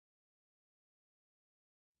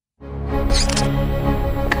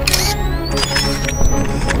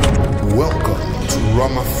Welcome to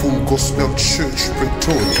Ramaful Gospel Church,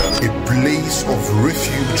 Pretoria, a place of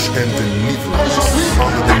refuge and deliverance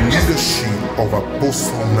under the leadership of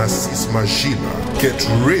Apostle Narcisse Magila. Get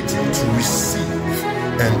ready to receive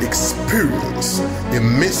and experience a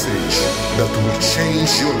message that will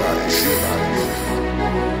change your life.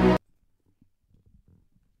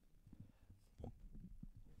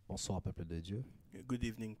 Bonsoir, peuple de Dieu. Good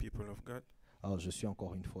evening, people of God. Alors, je suis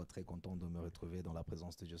encore une fois très content de me retrouver dans la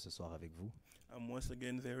présence de Dieu ce soir avec vous. I'm once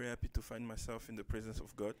again very happy to find myself in the presence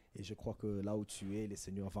of God. Et je crois que là où tu es, le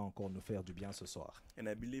Seigneur va encore nous faire du bien ce soir. And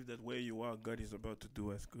I believe that where you are, God is about to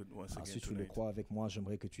do us good once Alors, again si tu le tonight. crois avec moi,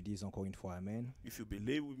 j'aimerais que tu dises encore une fois Amen. If you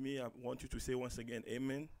believe with me, I want you to say once again,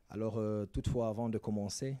 Amen. Alors, toutefois, avant de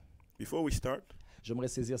commencer, Before we start, j'aimerais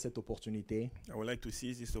saisir cette opportunité I would like to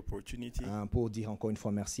seize this opportunity pour dire encore une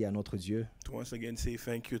fois merci à notre Dieu to once again say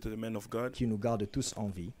thank you to the man of God qui nous garde tous en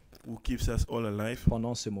vie who keeps us all alive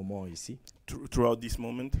pendant ce moment ici. throughout this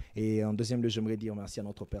moment. Et en deuxième lieu, j'aimerais dire merci à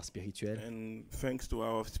notre Père spirituel, And thanks to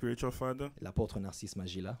our spiritual father, l'apôtre Narcisse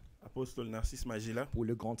Magila, Apostle Narcisse Magila, pour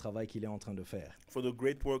le grand travail qu'il est en train de faire. for the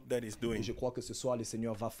great work that he's Et doing. je crois que ce soir, le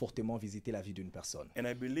Seigneur va fortement visiter la vie d'une personne. And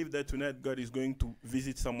I believe that tonight God is going to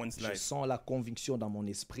visit someone's Je life. sens la conviction dans mon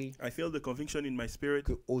esprit I feel the conviction in my spirit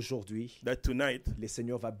qu'aujourd'hui, that tonight le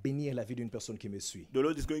Seigneur va bénir la vie d'une personne qui me suit. the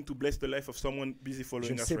Lord is going to bless the life of someone busy Je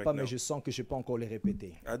following ne us sais right pas, now. mais je sens que je peux encore les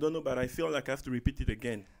répéter. I don't know, but I feel like I have to repeat it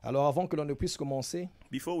again. Alors avant que l'on ne puisse commencer,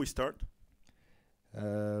 Before we start,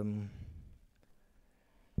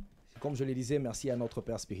 comme je le disais, merci à notre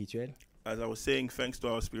Père spirituel as I was saying, thanks to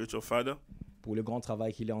our spiritual father pour le grand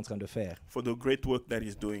travail qu'il est en train de faire. for the great work that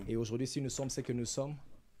he's doing. Et aujourd'hui, si nous sommes ce que nous sommes,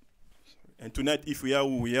 And tonight, if we are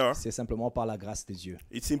who we are, c'est simplement par la grâce de Dieu.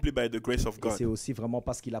 it's simply by the grace of Et c'est God. aussi vraiment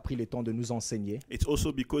parce qu'il a pris le temps de nous enseigner It's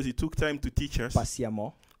also because he took time to teach us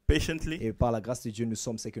patiemment. patiently. Et par la grâce de Dieu, nous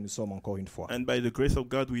sommes ce que nous sommes encore une fois. And by the grace of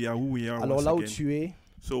God, we are who we are Alors once là où again. tu es,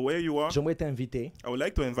 So where you are, j'aimerais t'inviter I would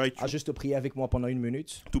like to invite à you juste prier avec moi pendant 1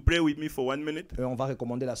 minute. to pray with me for 1 minute. Et on va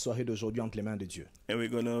recommander la soirée d'aujourd'hui entre les mains de Dieu. And we're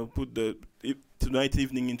going to put tonight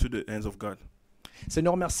evening into the hands of God.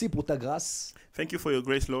 Seigneur, merci pour ta grâce. Thank you for your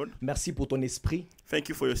grace, Lord. Merci pour ton esprit. Thank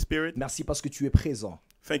you for your spirit. Merci parce que tu es présent.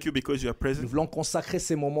 Thank you because you are Nous present. voulons consacrer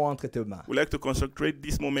ces moments entre tes mains. We'd like to consecrate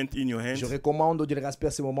this moment in your hands. Je recommande du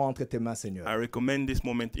respect ces moments entre tes mains, Seigneur. I recommend this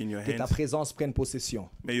moment in your Que ta hands. présence prenne possession.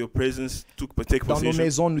 May your presence take Dans nos possession.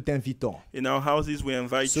 maisons, nous t'invitons. In our houses, we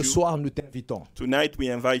invite Ce you. soir, nous t'invitons. Tonight, we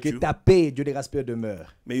invite Que you. ta paix, Dieu des respects,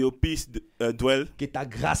 demeure. May your peace dwell. Que ta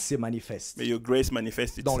grâce se manifeste. May your grace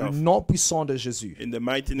manifest Dans le itself. nom puissant de Jésus. In the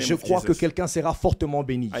mighty name Je of crois que Jesus. quelqu'un sera fortement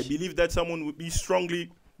béni I believe that someone will be strongly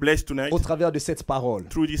blessed tonight au travers de cette parole.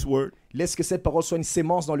 through this word. Laisse que cette parole soit une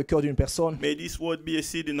sémence dans le cœur d'une personne. May this word be a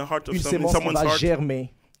seed in the heart of Une sémence qui someone's va heart.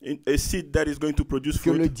 germer. A seed that is going to produce Que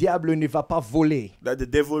le fruit. diable ne va pas voler. That the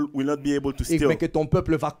devil will not be able to Et steal. que ton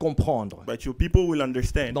peuple va comprendre. But your people will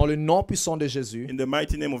understand. Dans le nom puissant de Jésus, In the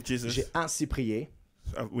mighty name of Jesus, j'ai ainsi prié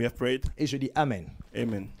we have prayed. et je dis Amen.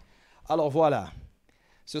 Amen. Alors voilà,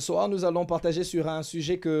 ce soir nous allons partager sur un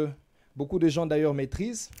sujet que beaucoup de gens d'ailleurs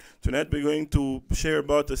maîtrisent, Tonight we're going to share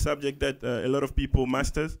about a subject that a lot of people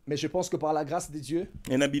masters. mais je pense que par la grâce de Dieu,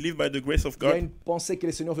 And I believe by the grace of il y a God, une pensée que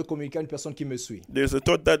le Seigneur veut communiquer à une personne qui me suit. there's a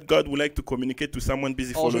thought that God would like to communicate to someone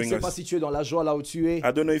busy Alors je ne following sais pas us. si tu es dans la joie là où tu es,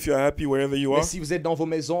 I don't know if you are happy wherever you mais are, si vous êtes dans vos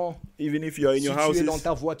maisons, even if you are in si your tu es dans houses,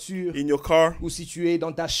 ta voiture in your car, ou si tu es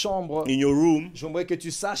dans ta chambre, in your room. j'aimerais que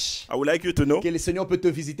tu saches I would like you to know que le Seigneur peut te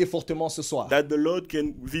visiter fortement ce soir. that the Lord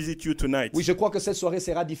can visit you tonight. Oui, je crois que cette soirée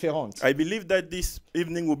sera différente. I believe that this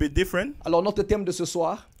evening will be different. Alors notre thème de ce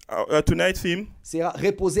soir Tonight's theme, sera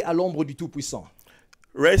reposer à l'ombre du Tout-Puissant.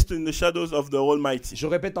 rest in the shadows of the Almighty. Je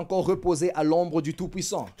répète encore, reposer à l'ombre du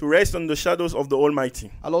Tout-Puissant. To rest on the shadows of the Almighty.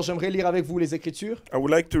 Alors j'aimerais lire avec vous les Écritures. I would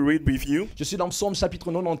like to read with you. Je suis dans Psaume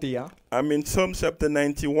chapitre 91, I'm in Psalm chapter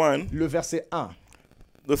 91, le verset 1.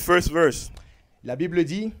 the first verse. La Bible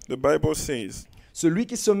dit, The Bible says, celui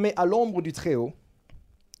qui se met à l'ombre du Très-Haut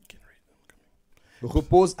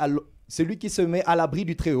repose à celui qui se met à l'abri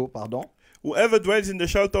du Très-Haut, whoever dwells in the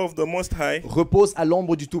shelter of the Most High repose à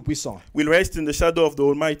l'ombre du Tout-Puissant. will rest in the shadow of the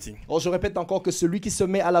Almighty. Alors je répète encore que celui qui se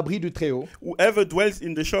met à l'abri du Très-Haut Whoever dwells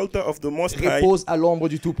in the shelter of the Most High repose à l'ombre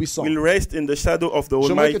du Tout-Puissant. will rest in the shadow of the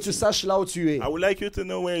J'aimerais que tu Almighty. saches là où tu es, I would like you to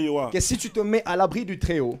know where you are. que si tu te mets à l'abri du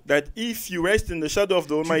Très-Haut, That if you rest in the shadow of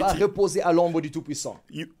the tu vas Almighty, reposer à l'ombre du Tout-Puissant.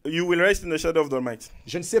 you will rest in the shadow of the Almighty.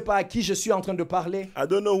 Je ne sais pas à qui je suis en train de parler, I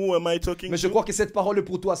don't know who am I talking mais je to, crois que cette parole est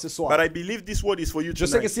pour toi ce soir. but I believe this word is for you Je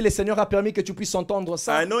sais que tonight. si le Seigneur a permis permis que tu puisses entendre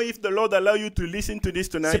ça, I know if the Lord allow you to listen to this c'est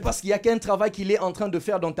tonight, parce qu'il y a qu'un travail qu'il est en train de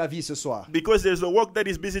faire dans ta vie ce soir. because there's a work that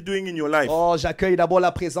is busy doing in your life. Oh, j'accueille d'abord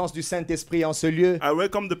la présence du Saint-Esprit en ce lieu. I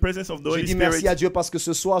welcome the presence of the Je Holy dis merci à Spirit. Dieu parce que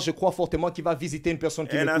ce soir, je crois fortement qu'il va visiter une personne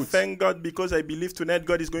qui And I m'écoute. thank God because I believe tonight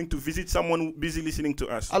God is going to visit someone busy listening to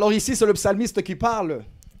us. Alors ici, c'est le psalmiste qui parle.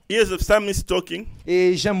 Here's the psalmist talking,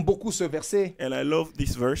 Et j'aime beaucoup ce verset and I love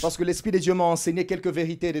this verse parce que l'Esprit de Dieu m'a enseigné quelques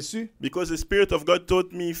vérités dessus. because the Spirit of God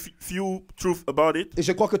taught me few truths about it, Et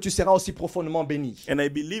je crois que tu seras aussi profondément béni. and I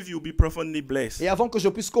believe you'll be profoundly blessed. Et avant que je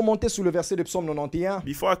puisse commenter sur le verset de Psaume 91,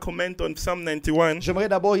 Before I comment on Psalm 91, j'aimerais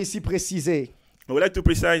d'abord ici préciser I would like to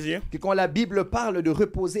precise here, que quand la Bible parle de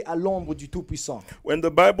reposer à l'ombre du Tout-Puissant, when the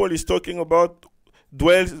Bible is talking about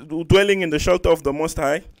dwelling in the shelter of the Most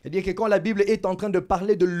High, c'est-à-dire que quand la Bible est en train de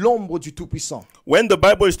parler de l'ombre du Tout-Puissant, when the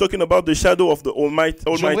Bible is talking about the shadow of the j'aimerais que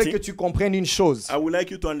Almighty, tu comprennes une chose, I would like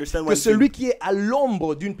you to understand que one thing. celui qui est à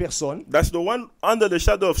l'ombre d'une personne That's the one under the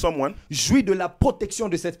shadow of someone jouit de la protection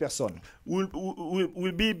de cette personne.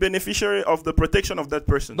 will be beneficiary of the protection of that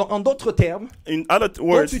person. Donc, en d'autres termes, In other quand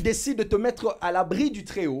words, tu décides de te mettre à l'abri du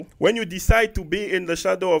Très-Haut, when you decide to be in the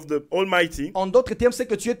shadow of the Almighty, en d'autres termes, ce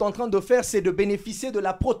que tu es en train de faire, c'est de bénéficier de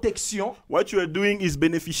la protection what you are doing is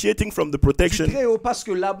beneficiating from the du protection Très-Haut, parce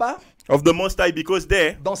que là-bas, of the Most High, because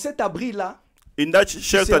there, dans cet abri-là, in that tu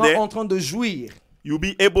shelter seras there, en train de jouir you'll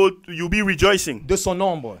be rejoicing de son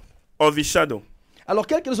ombre. of His shadow. Alors,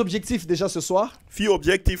 quelques objectifs déjà ce soir Few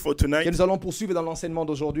objectives for que tonight. nous allons poursuivre dans l'enseignement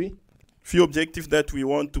d'aujourd'hui. Few objectives that we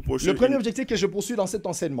want to pursue. Le premier objectif que je poursuis dans cet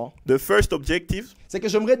enseignement, The first objective, c'est que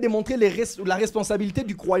j'aimerais démontrer la responsabilité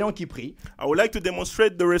du croyant qui prie I would like to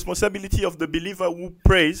demonstrate the responsibility of the believer who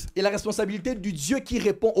prays et la responsabilité du Dieu qui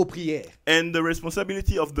répond aux prières. and the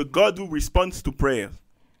responsibility of the God who responds to prayer.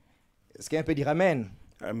 Est-ce qu'un peut dire Amen?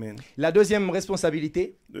 Amen. La deuxième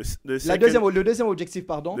responsabilité, The le second, deuxième objectif,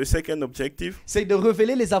 pardon, the second objective, c'est de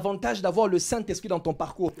révéler les avantages d'avoir le Saint-Esprit dans ton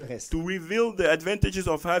parcours terrestre. to reveal the advantages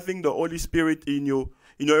of having the Holy Spirit in your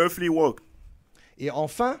earthly walk. Et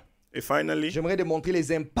enfin, And finally, j'aimerais démontrer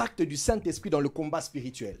les impacts du Saint-Esprit dans le combat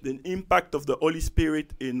spirituel. the impact of the Holy Spirit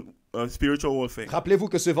in spiritual warfare. Rappelez-vous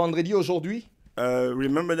que ce vendredi aujourd'hui,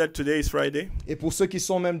 Remember that today is Friday. et pour ceux qui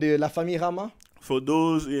sont même de la famille Rama, For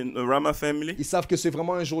those in the Rama family, ils savent que c'est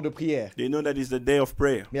vraiment un jour de prière. they know that is the day of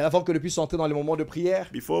prayer. Mais avant que nous puissions entrer dans les moments de prière,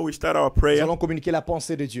 Before we start our nous prayer, allons communiquer la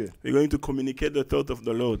pensée de Dieu. we're going to communicate the thought of the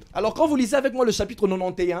Lord. Alors quand vous lisez avec moi le chapitre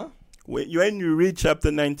 91 When you read chapter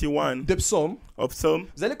 91 de Psaume, of Psalm,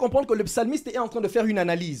 vous allez comprendre que le psalmiste est en train de faire une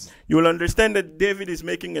analyse. you will understand that David is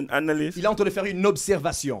making an analysis. Il est en train de faire une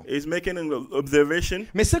observation. He's making an observation.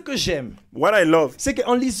 Mais ce que j'aime, What I love, c'est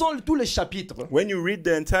qu'en lisant tous les chapitres, when you read the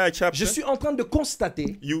entire je chapter, suis en train de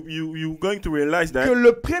constater you're going to realize que that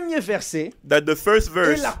le premier verset the first est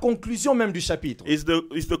verse la conclusion même du chapitre. is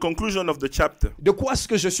the conclusion of the chapter. De quoi est-ce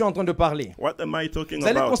que je suis en train de parler? What am I talking Vous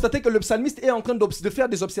allez about? constater que le psalmiste est en train de faire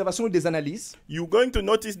des observations et des analyses. You're going to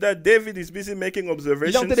notice that David is busy making Il est en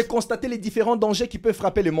observations. train de constater les différents dangers qui peuvent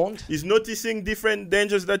frapper le monde, He's noticing different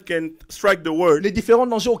dangers that can strike the world. les différents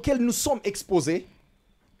dangers auxquels nous sommes exposés.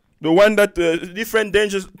 Different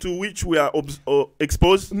dangers to which we are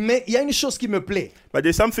exposed. Mais il y a une chose qui me plaît, But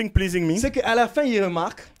there's something pleasing me. c'est qu'à la fin, il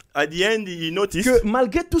remarque At the end, he noticed, que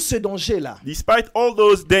malgré tous ces dangers-là, despite all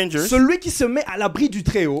those dangers, celui qui se met à l'abri du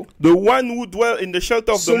Très-Haut, the one who dwells in the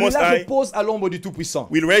shelter of the Most celui-là High repose à l'ombre du Tout-Puissant.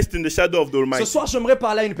 will rest in the shadow of the Ce Almighty. soir, j'aimerais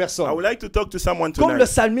parler à une I personne. would like to talk to someone Comme le tonight,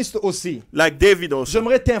 psalmiste aussi, like David also.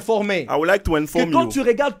 j'aimerais t'informer I would like to que inform quand you, tu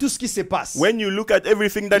regardes tout ce qui se passe, when you look at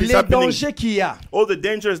everything that is les happening, dangers qu'il y a, all the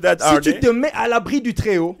dangers that si are tu te there, mets à l'abri du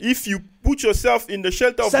Très-Haut, if you put yourself in the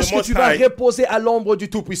shelter of sache the que Most tu vas High, reposer à l'ombre du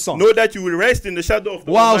Tout-Puissant. know that you will rest in the shadow of the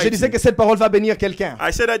Waouh, je Almighty. disais que cette parole va bénir quelqu'un.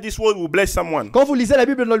 I said that this word will bless someone. Quand vous lisez la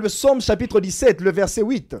Bible dans le Psaume chapitre 17, le verset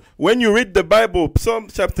 8, When you read the Bible, Psalm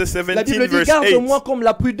chapter la 17, Bible dit, verse 8, garde-moi comme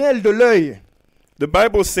la prunelle de l'œil. the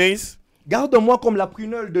Bible says, Garde-moi comme la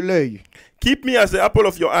prunelle de l'œil. keep me as the apple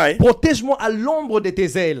of your eye, Protège-moi à l'ombre de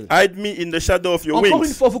tes ailes. hide me in the shadow of your Encore une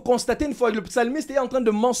wings. fois, vous constatez une fois que le psalmiste est en train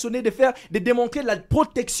de mentionner, de démontrer la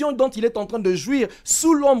protection dont il est en train de jouir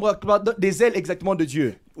sous l'ombre des ailes exactement de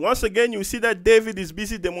Dieu. Once again, you see that David is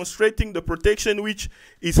busy demonstrating the protection which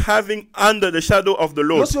is having under the shadow of the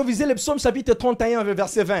Lord. Lorsque vous lisez le psaume chapitre 31,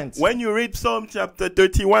 verset 20, When you read Psalm chapter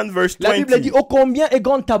 31, verse la Bible dit, 20, oh combien est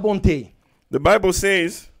grande ta bonté. the Bible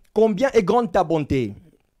says, Combien est grande ta bonté.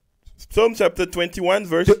 Psalm chapter 21,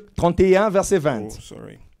 verse 31, verset 20. Oh,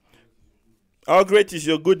 sorry. How great is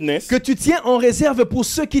your goodness Que tu tiens en réserve pour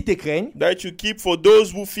ceux qui te craignent, that you keep for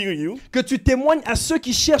those who fear you, que tu témoignes à ceux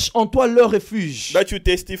qui cherchent en toi leur refuge. that you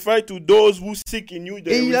testify to those who seek in you Et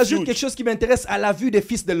their il ajoute quelque refuge. chose qui m'intéresse à la vue des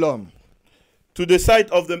fils de l'homme. to the sight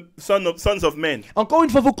of the sons of men. Encore une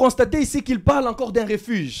fois, vous constatez ici qu'il parle encore d'un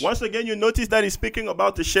refuge. Once again, you notice that he's speaking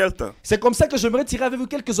about the shelter. C'est comme ça que j'aimerais tirer avec vous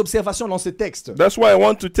quelques observations dans ce texte. That's why I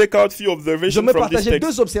want to take out few Je observations me from this partager text.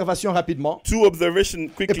 deux observations rapidement. Two observations Et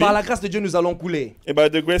quickly. par la grâce de Dieu, nous allons couler. And by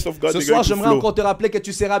the grace of God, Ce they're soir, going to j'aimerais flow. encore te rappeler que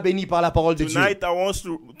tu seras béni par la parole de Dieu. Tonight, I want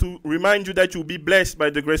to remind you that you'll be blessed by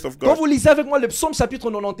the grace of Quand God. vous lisez avec moi le psaume chapitre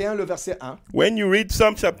 91, le verset 1, When you read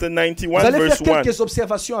Psalm chapter vous 91, allez verse faire 1, quelques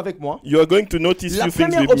observations avec moi. you are going to notice La few things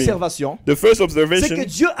première with me. observation, The first c'est observation, que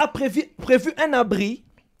Dieu a prévu un abri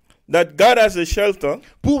that God has a shelter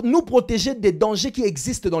pour nous protéger des dangers qui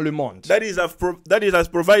existent dans le monde. that is has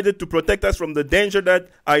provided to protect us from the danger that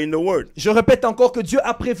are in the world. Je répète encore que Dieu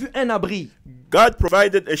a prévu un abri God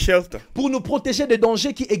provided a shelter pour nous protéger des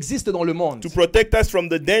dangers qui existent dans le monde. to protect us from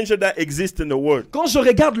the danger that exists in the world. Quand je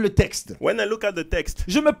regarde le texte, When I look at the text,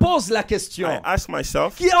 je me pose la question. I ask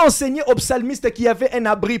myself, Qui a enseigné au psalmiste qu'il y avait un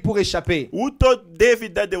abri pour échapper who taught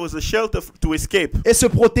David that there was a shelter to escape et se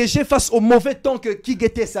protéger face au mauvais temps qui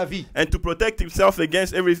guettait sa vie? and to protect himself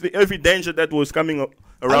against every danger that was coming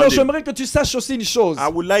Alors around him? j'aimerais que tu saches aussi une chose. I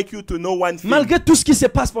would like you to know one thing. Malgré tout ce qui se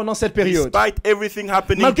passe pendant cette période, Despite everything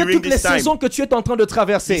happening malgré during toutes les this time, saisons que tu es en train de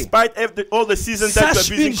traverser, despite all the seasons that sache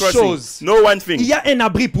you are busy une crossing, chose. know one il thing. y a un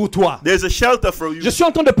abri pour toi. There's a shelter for you. Je suis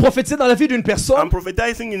en train de prophétiser dans la vie d'une personne. I'm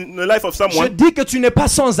prophesying in the life of Je someone. dis que tu n'es pas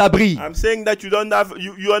sans abri. I'm saying that you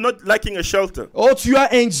are not lacking a shelter. Oh, tu as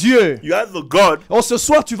un Dieu. You have the God. Oh, ce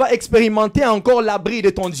soir, tu vas expérimenter encore l'abri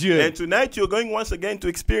de ton Dieu. And tonight you're going once again to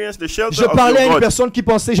experience the shelter Je of parlais à your une God. personne qui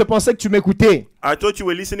pensait que tu m'écoutais. I thought you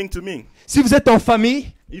were listening to me. Si vous êtes en famille,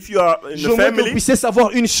 If you are in the j'aimerais que vous family, puissiez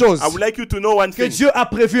savoir une chose. I would like you to know one Que thing. Dieu a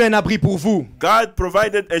prévu un abri pour vous. God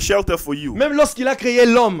provided a shelter for you. Même lorsqu'il a créé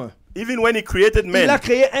l'homme, Even when he created il a man,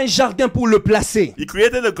 créé un jardin pour le placer. he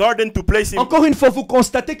created a garden to place him. Encore une fois, vous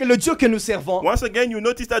constatez que le Dieu que nous servons Once again, you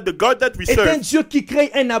notice that the God that we est un serve Dieu qui crée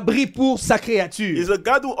un abri pour sa créature. is a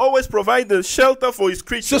God who always provides a shelter for his Ce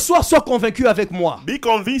creatures. soir, sois convaincu avec moi Be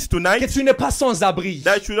convinced que tonight tu n'es pas sans abri.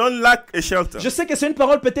 that you don't lack a shelter. Je sais que c'est une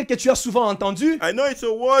parole peut-être que tu as souvent entendue, I know it's a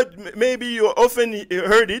word, maybe you often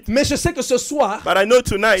heard it, mais je sais que ce soir, but I know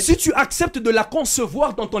tonight, si tu acceptes de la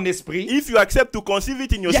concevoir dans ton esprit, if you accept to conceive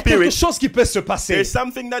it in your il y a quelque spirit, chose qui peut se passer. there's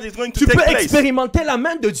something that is going to Tu take peux place. expérimenter la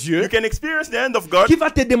main de Dieu You can experience the hand of God qui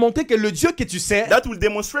va te démontrer que le Dieu que tu sais that will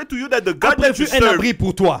demonstrate to you that the a God that prévu you un serve abri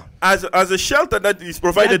pour toi. as a shelter that is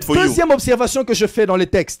La provided for you. deuxième observation que je fais dans le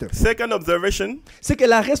texte, Second observation, c'est que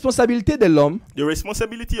la responsabilité de l'homme, the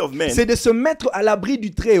responsibility of man c'est de se mettre à l'abri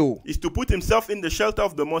du Très-Haut. is to put himself in the shelter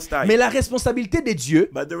of the Most High. Mais la responsabilité de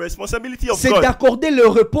Dieu, But the responsibility of c'est God d'accorder le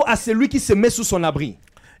repos à celui qui se met sous son abri.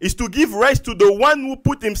 is to give rest to the one who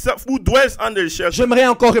dwells under the shelter. J'aimerais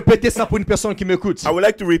encore répéter ça pour une personne qui m'écoute. I would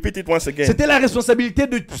like to repeat it once again. C'était la responsabilité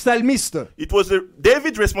du psalmiste It was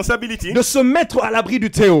David's responsibility de se mettre à l'abri du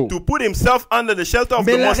Très-Haut. to put himself under the shelter of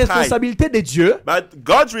Mais the la Most High. responsabilité de Dieu, But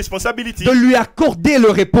God's responsibility de lui accorder le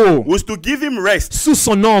repos was to give him rest sous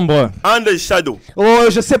son ombre. under his shadow. Oh,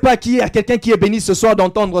 je sais pas qui, à quelqu'un qui est béni ce soir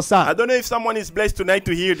d'entendre I ça. don't know if someone is blessed tonight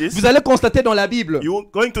to hear this. Vous allez constater dans la Bible, You're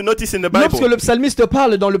going to notice in the lorsque Bible, le psalmiste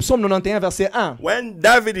parle dans le psaume 91 verset 1, when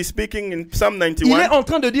David is speaking in Psalm il est 91, en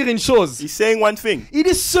train de dire une chose. he's saying one thing. Il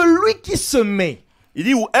dit celui qui se met.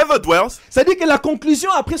 He whoever dwells C'est-à-dire que la conclusion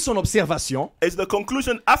après son observation, is the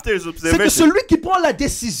conclusion after his c'est que observation. celui qui prend la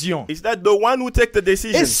décision Is that the one who takes the et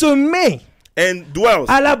decision se met and dwells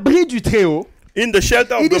à l'abri du Très-Haut, in the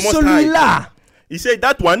shelter of il the dit Most High. celui-là. He said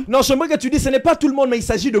that one, Non, j'aimerais que tu dises, ce n'est pas tout le monde, mais il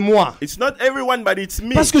s'agit de moi. it's not everyone, but it's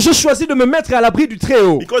me. Parce que je choisis de me mettre à l'abri du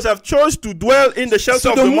Très-Haut. Because I've chose to dwell in the shelter C'est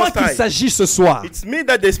of de the moi Most qu'il High. s'agit ce soir. It's me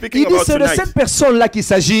that they're speaking Il dit, about c'est de tonight. cette personne-là qu'il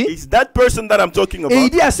s'agit. It's that person that I'm talking Et il about.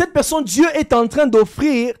 dit à cette personne, Dieu est en train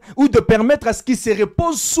d'offrir ou de permettre à ce qu'il se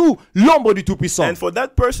repose sous l'ombre du Tout-Puissant. And for that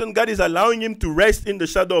person, God is allowing him to rest in the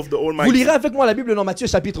shadow of the Vous Almighty. lirez avec moi la Bible dans Matthieu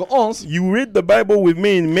chapitre 11. You read the Bible with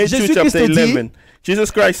me in Matthew Jésus-Christ chapter dit, 11.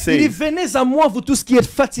 Jesus Christ Il dit, says, venez à moi, vous tous qui êtes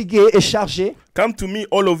fatigués et chargés. come to me,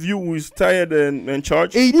 all of you who is tired and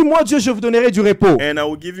charged, Et il dit, moi Dieu, je vous donnerai du repos. and I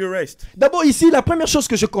will give you rest. D'abord ici, la première chose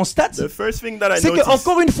que je constate, The first thing that I c'est que noticed,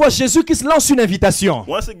 encore une fois, Jésus-Christ lance une invitation.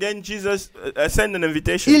 once again, Jesus sent an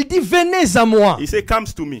invitation. Il dit, venez à moi. He said,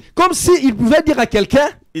 comes to me. Comme s'il pouvait dire à quelqu'un,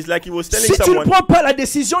 It's like he was telling si tu ne someone, prends pas la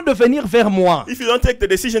décision de venir vers moi, if you don't take the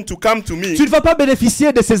decision to come to me, tu ne vas pas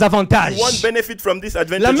bénéficier de ces you avantages. won't benefit from these La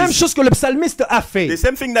même advantages. chose que le psalmiste a The fait.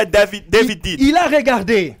 same thing that David did. Il a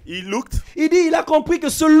regardé. He looked, Il dit, il a compris que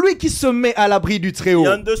celui qui se met à l'abri du Très-Haut. he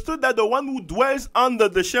understood that the one who dwells under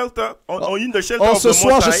the shelter, or in the shelter Oh, of ce the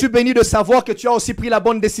soir, Most je High. suis béni de savoir que tu as aussi pris la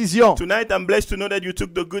bonne décision Tonight, I'm blessed to know that you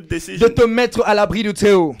took the good de decision te mettre à l'abri du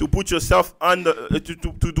Très-Haut. to put yourself under,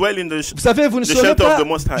 to dwell in the Vous savez, vous ne the serez shelter of pas the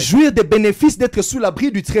Most Most High. jouir des bénéfices d'être sous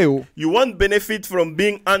l'abri du Très-Haut, You want benefit from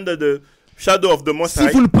being under the shadow of the Most si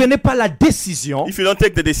High. vous ne prenez pas la décision If you don't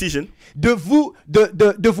take the decision de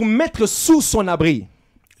vous mettre sous son abri.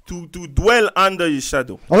 to dwell under His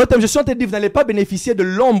shadow. En d'autres termes, je suis en train de dire, vous n'allez pas bénéficier de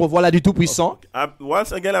l'ombre, voilà, du Tout-Puissant,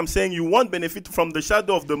 Once again, I'm saying you want benefit from the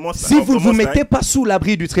shadow of the Most si of vous the ne vous Most mettez High. pas sous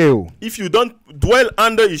l'abri du Très-Haut. If you don't dwell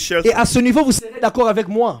under His shelter, Et à ce niveau, vous serez d'accord avec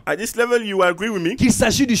moi at this level, you agree with me qu'il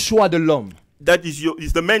s'agit du choix de l'homme. that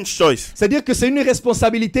is the man's choice. C'est-à-dire que c'est une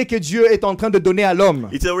responsabilité que Dieu est en train de donner à l'homme.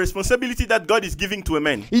 It's a responsibility that God is giving to a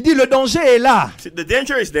man. Il dit, le danger est là, See, the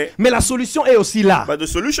danger is there, mais la solution est aussi là. but the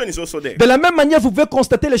solution is also there. De la même manière, vous pouvez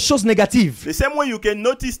constater les choses négatives. The same way you can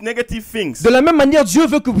notice negative things, De la même manière, Dieu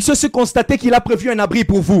veut que vous puissiez constater qu'il a prévu un abri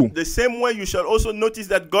pour vous. the same way you shall also notice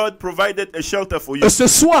that God provided a shelter for you. Et ce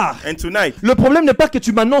soir, And tonight, le problème n'est pas que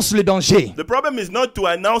tu m'annonces le danger. the problem is not to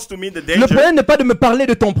announce to me the Le danger. problème n'est pas de me parler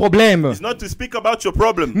de ton problème. It's not to speak about your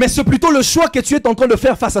problem. Mais c'est plutôt le choix que tu es en train de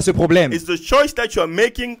faire face à ce problème. It's the choice that you are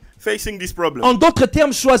making facing this problem. En d'autres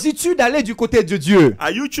termes, choisis-tu d'aller du côté de Dieu?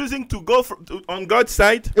 Are you choosing to go on God's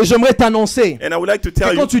side? Et j'aimerais t'annoncer And I would like to que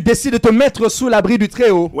tell quand you, tu décides de te mettre sous l'abri du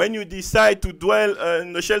Très-Haut, when you decide to dwell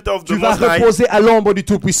in the shelter of the tu vas Most High, reposer à l'ombre du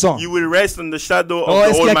Tout-Puissant. you will rest in the shadow Oh, of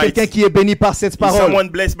est-ce the qu'il y a quelqu'un Almighty. qui est béni par cette Is parole? someone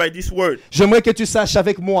blessed by this word? J'aimerais que tu saches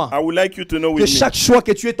avec moi I would like you to know que with me, chaque choix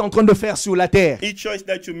que tu es en train de faire sur la terre each choice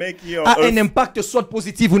that you make here on a un earth impact soit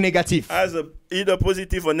positif ou négatif. has either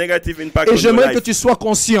positive or negative impact Et on your j'aimerais que life. tu sois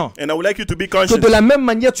conscient And I would like you to be que conscious. de la même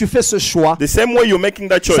manière tu fais ce choix, The same way you're making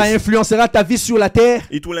that ça choice, influencera ta vie sur la terre,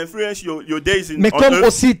 it will influence your days mais on comme earth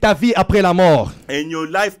aussi ta vie après la mort. and your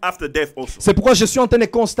life after death also. C'est pourquoi je suis en train de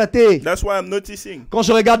constater, That's why I'm noticing quand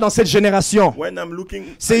je regarde dans cette génération, when I'm looking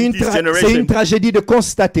c'est at une, this c'est une generation, tragédie de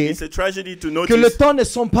constater it's a tragedy to que le notice temps ne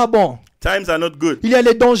sont pas bons. times are not good. Il y a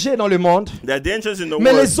les dangers dans le monde, There are dangers in the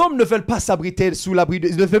mais world, les hommes ne veulent pas s'abriter sous l'abri,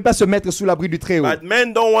 ne veulent pas se mettre sous l'abri du Très-Haut. but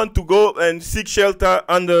men don't want to go and seek shelter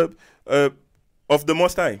under of the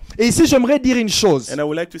Most High. Et ici, j'aimerais dire une chose. And I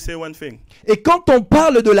would like to say one thing. Et quand on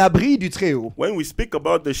parle de l'abri du Très-Haut, When we speak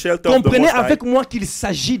about the shelter of the comprenez Most High, avec moi qu'il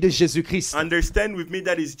s'agit de Jésus-Christ. understand with me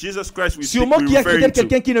that it's Jesus Christ Sûrement qu'il y a referring to.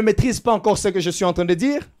 quelqu'un qui ne maîtrise pas encore ce que je suis en train de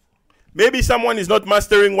dire, Maybe someone is not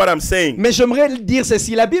mastering what I'm saying. mais j'aimerais dire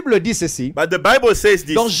ceci. La Bible dit ceci. But the Bible says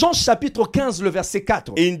this Dans Jean chapitre 15, le verset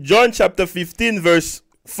 4. in John chapter 15 verse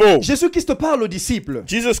 4. Jésus-Christ parle aux disciples.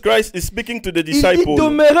 Jesus Christ is speaking to the Il dit, disciples.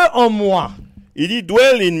 demeurez en moi Il dit,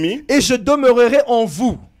 dwell in me. et je demeurerai en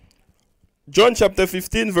vous. John chapter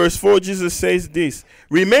 15 verse 4, Jesus says this.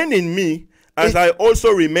 Remain in me as I also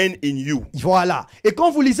remain in you. Voilà. Et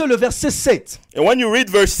quand vous lisez le verset 7, And when you read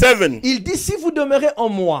verse 7, il dit, si vous demeurez en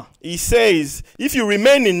moi he says, if you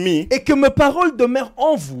remain in me et que mes paroles demeurent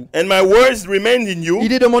en vous, and my words remain in you, il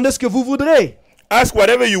dit, demandez ce que vous voudrez. ask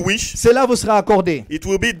whatever you wish, Cela vous sera accordé. it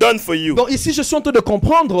will be done for you. Donc ici, je suis en train de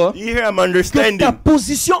comprendre Here I'm que ta understanding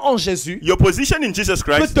position en Jésus your position in Jesus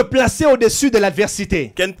peut Christ te placer au-dessus de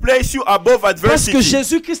l'adversité. can place you above Parce que adversity.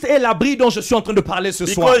 Jésus-Christ est l'abri dont je suis en train de parler ce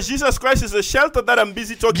soir. Because Jesus Christ is the shelter that I'm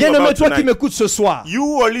busy talking Bien-aimé, about toi qui tonight. m'écoutes ce soir,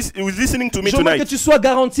 You are listening to me je veux que tonight. tu sois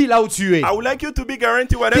garanti là où tu es. I would like you to be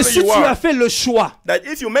guaranteed Que whatever si you tu as are, fait le choix that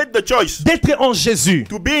if you made the choice d'être en Jésus,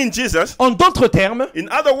 to be in Jesus, en d'autres termes, in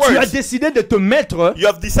other tu as words, décidé de te mettre you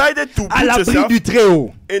have decided to à put l'abri yourself du Très-Haut.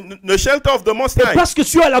 in the shelter of the Most Et High. parce que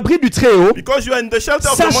tu es à l'abri du Très-Haut, Because you are in the shelter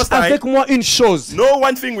of the sache Most High, avec moi une chose, know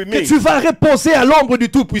one thing with que me, tu vas reposer à l'ombre du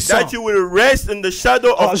Tout-Puissant. that you will rest in the shadow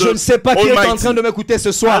Oh, of je ne sais the pas qui est en Almighty. train de m'écouter ce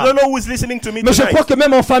I soir, don't know who is listening to me mais je crois tonight, que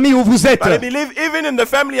même en famille où vous êtes, but I believe even in the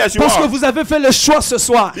family as you parce que are, vous avez fait le choix ce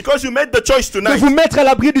soir because you made the choice de tonight vous mettre à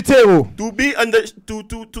l'abri du Très-Haut, to be under,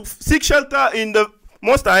 to seek shelter in the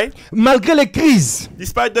Most High, malgré les crises,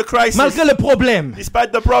 despite the crisis, malgré les problèmes,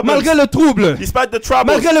 despite the problems, malgré le trouble, despite the troubles,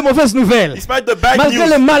 malgré les mauvaises nouvelles, despite the bad malgré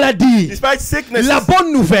les news, maladies. despite sickness, La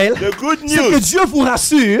bonne nouvelle, the good c'est que news Dieu vous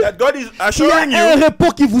rassure that God is qu'il y assuring a un you repos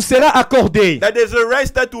qui vous sera accordé. that there's a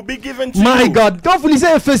rest that will be given to My you. God, quand vous lisez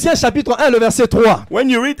Ephésiens chapitre 1, le verset 3, When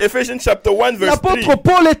you read Ephesians chapter 1 verse 3, l'apôtre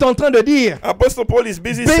Paul est en train de dire, Apostle Paul is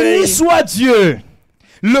busy béni saying, soit Dieu,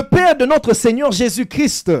 le Père de notre Seigneur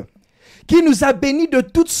Jésus-Christ, qui nous a bénis de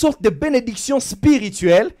toutes sortes de bénédictions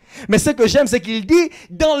spirituelles. Mais ce que j'aime, c'est qu'il dit,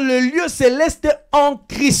 dans le lieu céleste en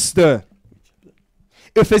Christ.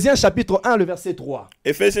 Ephésiens chapitre 1, le verset 3.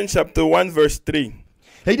 Ephesians chapter 1 verse 3, Et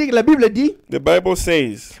il dit que la Bible dit, the Bible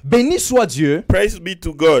says, béni soit Dieu, praise be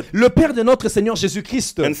to God le Père de notre Seigneur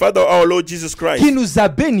Jésus-Christ, and Father our Lord Jesus Christ, qui nous a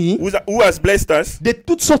bénis who has blessed us de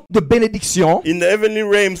toutes sortes de bénédictions in the heavenly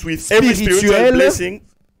realms with every spiritual spirituelles blessing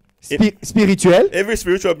spirituel every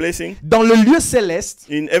spiritual blessing dans le lieu céleste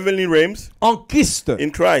in heavenly realms en Christ. in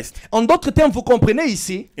Christ. En d'autres termes, vous comprenez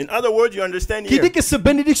ici, In other words, you understand qui here, dit que cette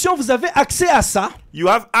bénédiction, vous avez accès à ça you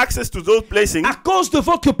have access to those blessings à cause de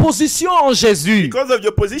votre position en Jésus. because of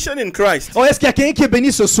your position in Christ. Oh, est-ce qu'il y a quelqu'un qui est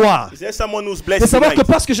béni ce soir? Is there someone who's De blessed savoir que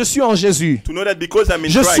tonight? parce que je suis en Jésus, To know that because I'm in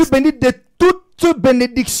je suis Christ, béni de toute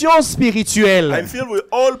bénédiction spirituelle I'm filled with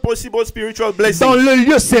all possible spiritual blessings dans le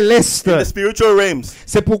lieu céleste. in the spiritual realms.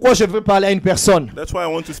 C'est pourquoi je veux parler à une personne. That's why I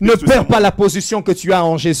want to Ne speak to perds pas someone. la position que tu as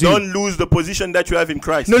en Jésus. Don't lose the position that you have in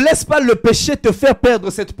Christ. Ne laisse pas le péché te faire perdre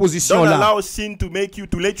cette Don't position-là. allow sin to let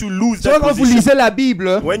you lose Tu vois, that quand vous position. lisez la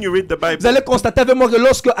Bible, When you read the vous Bible, allez constater avec moi que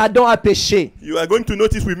lorsque Adam a péché, you are going to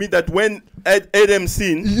notice with me that when Adam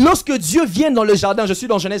sinned, lorsque Dieu vient dans le jardin, je suis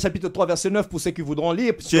dans Genèse chapitre 3 verset 9 pour ceux qui voudront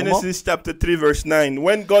lire sûrement. Genesis chapter 3 verse 9,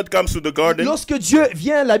 when God comes to the garden, Lorsque Dieu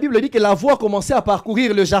vient, la Bible dit que la voix commençait à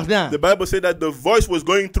parcourir le jardin. the Bible said that the voice was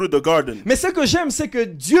going through the garden. Mais ce que j'aime, c'est que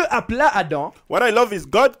Dieu appela Adam What I love is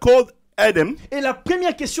God called Adam, et la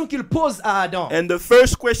première question qu'il pose à Adam, and the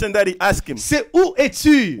first question that he asked him, c'est où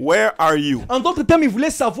es-tu? where are you? En d'autres termes, il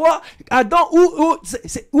voulait savoir, Adam,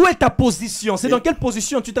 où est ta position? C'est dans quelle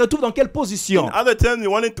position? Tu te retrouves dans quelle position? In other terms, he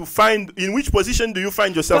wanted to find in which position do you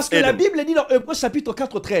find yourself, Parce que la Adam? Bible dit dans Hébreux chapitre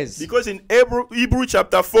 4, 13, Because in Hebrew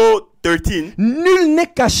chapter 4, 13, nul n'est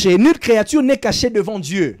caché, nulle créature n'est cachée devant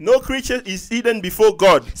Dieu. no creature is hidden before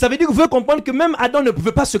God. Ça veut dire que vous pouvez comprendre que même Adam ne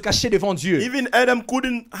pouvait pas se cacher devant Dieu. Even Adam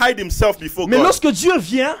couldn't hide himself before Mais God. lorsque Dieu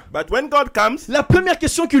vient, But when God comes, la première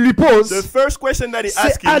question qu'il lui pose, the first question that he c'est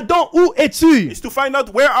asks him Adam, où es-tu? is to find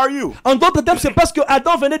out where are you. En d'autres termes, c'est parce que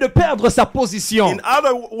Adam venait de perdre sa position. In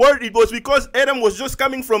other words, it was because Adam was just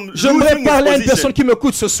coming from J'aimerais losing parler à his une personne position. qui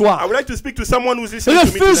m'écoute ce I soir. would like to speak to someone who's listening to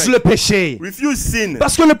me Refuse le tonight. péché. Refuse sin.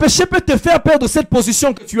 Parce que le péché peut te faire perdre cette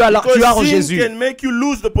position que tu as là, tu as en Because sin Jésus. can make you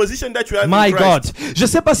lose the position that you have My in God. Christ. Je ne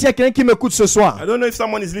sais pas s'il y a quelqu'un qui m'écoute ce soir. I don't know if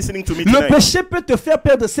someone is listening to me Le tonight. péché peut te faire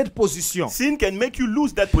perdre cette position. Sin can make you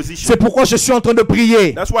lose that position. C'est pourquoi je suis en train de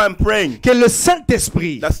prier. That's why I'm praying. Que le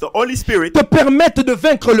Saint-Esprit That's the Holy Spirit te permette de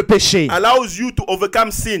vaincre le péché. allows you to overcome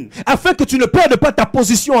sin Afin que tu ne perdes pas ta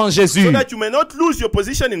position en Jésus. so that you may not lose your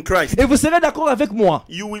position in Christ. Et vous serez d'accord avec moi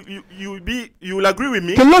You will agree with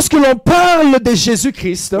me que lorsque l'on parle de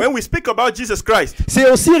Jésus-Christ, when we speak about Jesus Christ. c'est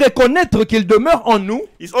aussi reconnaître qu'il demeure en nous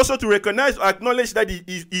It's also to recognize or acknowledge that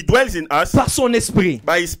he dwells in us par son esprit.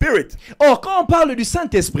 by His Spirit. Or, quand on parle du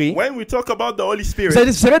Saint-Esprit, When we talk about the Holy Spirit,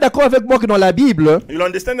 vous serez d'accord avec moi que dans la Bible, you'll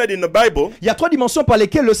understand that in the Bible, il y a 3 dimensions par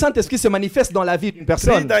lesquelles le Saint-Esprit se manifeste dans la vie d'une 3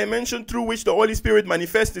 personne. dimensions through which the Holy Spirit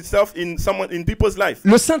manifests itself in people's life.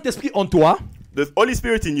 Le Saint-Esprit en toi, The Holy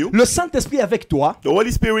Spirit in you, le Saint-Esprit avec toi the Holy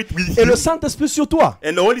Spirit with et you, le Saint-Esprit sur toi.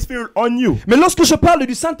 and the Holy Spirit on you. Mais lorsque je parle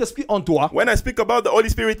du Saint-Esprit en toi, When I speak about the Holy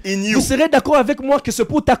Spirit in you, vous serez d'accord avec moi que c'est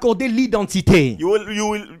pour t'accorder l'identité. you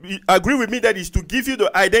will agree with me that is to give you the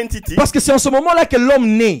identity, Parce que c'est en ce moment-là que l'homme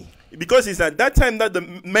naît. because it's at that time that the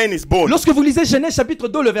man is born. Lorsque vous lisez Genèse chapitre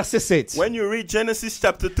 2, le verset 7, When you read Genesis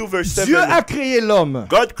chapter 2 verse 7, Dieu a créé l'homme.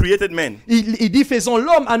 God created man. Il dit faisons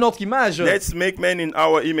l'homme à notre image Let's make man in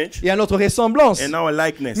our image et à notre ressemblance. and our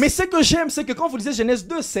likeness. Mais ce que j'aime, c'est que quand vous lisez Genèse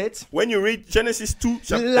 2, 7, When you read Genesis 2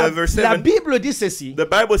 verse la 7, Bible dit ceci, the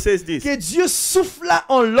Bible says this. que Dieu souffla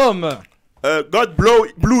en l'homme. God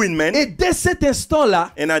blew in man, Et dès cet instant-là,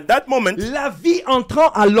 and at that moment, la vie entrant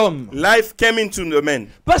à l'homme. life came into the man.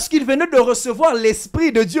 Parce qu'il venait de recevoir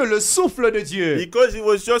l'Esprit de Dieu, le souffle de Dieu. Because he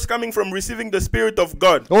was just coming from receiving the Spirit of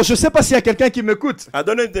God. Oh, je ne sais pas s'il y a quelqu'un qui m'écoute. I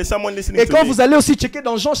don't know if there's someone listening Et to quand me. vous allez aussi checker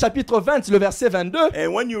dans Jean chapitre 20, le verset 22, And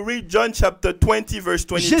when you read John chapter 20 verse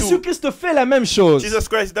 22, Jésus-Christ fait la même chose. Jesus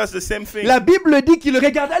Christ does the same thing. La Bible dit qu'il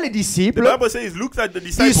regarda les The disciples, Bible says he looked at the il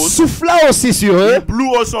disciples, souffla aussi sur eux, he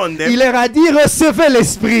blew also on them, il leur a dit recevez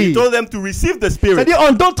l'Esprit. he told them to receive the Spirit. C'est-à-dire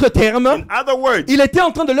en d'autres termes, In other words, il était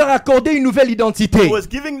en train de leur accorder une nouvelle identité. he was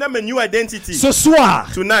giving them a new identity Ce soir,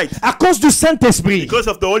 tonight à cause du Saint-Esprit because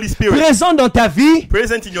of the Holy Spirit présent dans ta vie,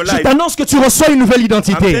 present in your je life. t'annonce que tu reçois une nouvelle I'm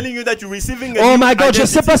identité. telling you that you're receiving a Oh new my God, je ne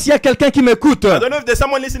sais identity. pas s'il y a quelqu'un qui m'écoute. I don't know if there's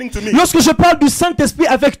someone listening to me. Lorsque je parle du Saint-Esprit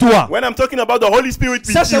avec toi, When I'm talking about the Holy Spirit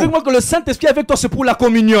with sache avec you, moi que le Saint-Esprit avec toi, c'est pour la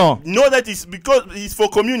communion. know that it's because it's for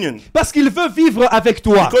communion. Parce qu'il veut vivre avec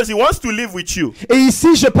toi. Because he wants to live with you. Et ici,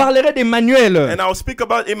 je parlerai d'Emmanuel. And I'll speak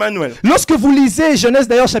about Emmanuel. Lorsque vous lisez Genèse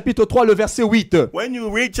d'ailleurs chapitre 3, le verset 8, When you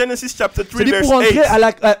read Genesis chapter 3 c'est-à-dire verse pour entrer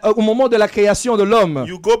 8, au moment de la création de l'homme,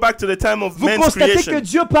 you go back to the time of vous man's constatez que creation.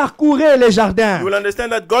 Dieu parcourait les jardins. You will understand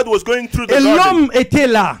that God was going through the Et garden l'homme était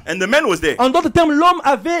là. and the man was there. En d'autres termes, l'homme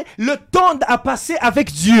avait le temps à passer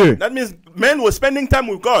avec Dieu. That means man was spending time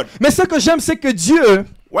with God. Mais ce que j'aime, c'est que Dieu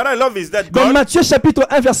What I love is that Dans God, Matthieu chapitre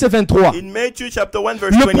 1 verset 23, in Matthew chapter 1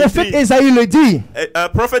 verse le prophète 23, Ésaïe le dit.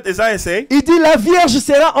 prophet Isaiah say, Il dit la Vierge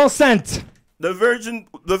sera enceinte the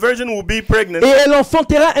virgin will be pregnant et elle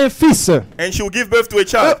enfantera un fils. and she will give birth to a Et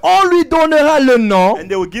child. on lui donnera le nom And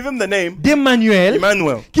they will give him the name d'Emmanuel,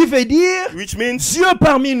 Emmanuel, qui veut dire which means Dieu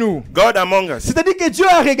parmi nous. God among us. C'est-à-dire que Dieu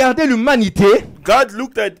a regardé l'humanité. God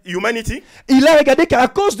looked at humanity. Il a regardé qu'à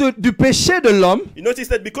cause du péché de l'homme, You notice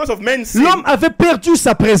that because of man's sin, l'homme avait perdu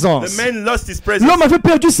sa the présence. man lost his presence. L'homme avait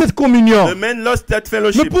perdu cette communion. The man lost that Mais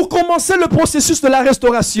fellowship. pour commencer le processus de la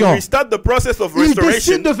restauration, We start the process of il restoration.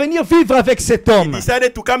 décide de venir vivre avec cet homme.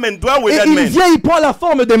 Decided to come and dwell with Et that il man. vient, il prend la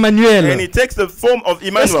forme And d'Emmanuel. he takes the form of Est-ce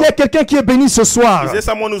qu'il y a Emmanuel. quelqu'un qui est béni ce soir? Is there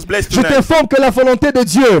someone who's blessed Je tonight? t'informe que la volonté de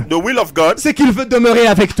Dieu, The will of God, c'est qu'il veut demeurer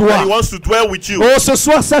avec that toi. he wants to dwell with you. Oh, ce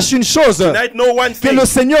soir, sache une chose, Tonight, know one que thing. le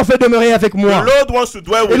Seigneur veut demeurer avec The moi. Lord wants to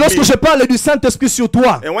dwell Et with lorsque me. je parle du Saint-Esprit sur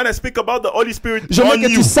toi, And when I speak about the Holy Spirit je veux on que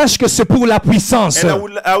you, tu saches que c'est pour la puissance. and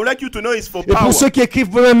I would like you to know it's for Et power, pour ceux qui écrivent,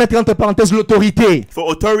 vous pouvez mettre entre parenthèses l'autorité. for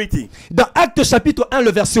authority. Dans Actes chapitre 1,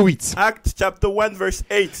 le verset 8, Acts chapter 1 verse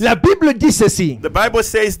 8. la Bible dit ceci. The Bible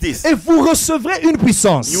says this. Et vous recevrez une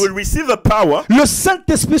puissance. You will receive a power, Le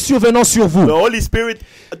Saint-Esprit survenant sur vous. the Holy Spirit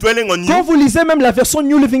dwelling on Quand you. vous lisez même la version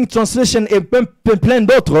New Living Translation et plein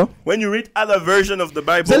d'autres, When you read other version of the vous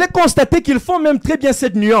Bible, allez constater qu'ils font même très bien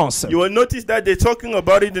cette nuance. you will notice that they're talking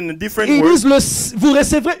about it in a different Ils word. disent, vous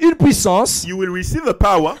recevrez une puissance You will receive a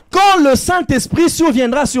power quand le Saint-Esprit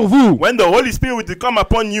surviendra sur vous. when the Holy Spirit will come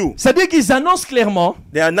upon you. C'est-à-dire qu'ils annoncent clairement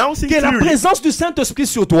They're announcing que la clearly présence du Saint-Esprit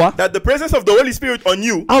sur toi that the presence of the Holy Spirit on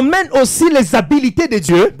you emmène aussi les habiletés de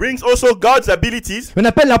Dieu. brings also God's abilities On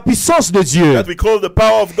appelle la puissance de Dieu. that we call the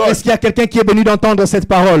power of God. Est-ce qu'il y a quelqu'un qui est béni d'entendre cette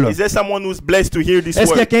parole? Is there someone who's blessed to hear this Est-ce qu'il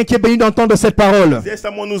y a word? quelqu'un qui est béni d'entendre cette parole? Is there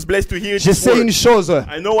someone who's blessed to hear Je this sais word? une chose,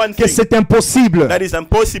 I know one que thing, c'est impossible that is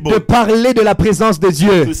impossible de parler de la présence de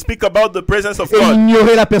Dieu to speak about the presence of et God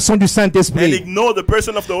ignorer la personne du and Saint-Esprit. ignore the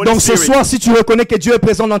person of the Holy Donc ce Spirit. soir, si tu reconnais que Dieu est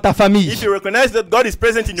présent dans ta famille, If you recognize that God is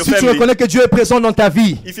present in your si tu family, reconnais que Dieu est présent dans ta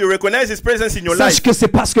vie, if you recognize His presence in your sache life, que c'est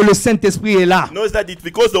parce que le Saint-Esprit est là. knows that it's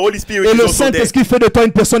because the Holy Spirit Et is le also there. Saint-Esprit fait de toi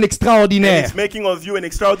une personne And extraordinaire. it's making of you an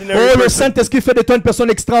extraordinary Oh, le person. Saint-Esprit fait de toi une personne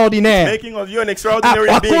extraordinaire. Making of you an À extraordinary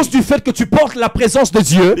being. cause du fait que tu portes la présence de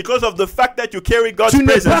Dieu, Because of the fact that you carry God's tu n'es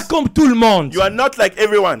pas presence. comme tout le monde. You are not like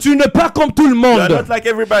everyone. Tu n'es pas comme tout le You are monde. not like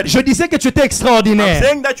everybody. Je disais que tu étais I'm extraordinaire.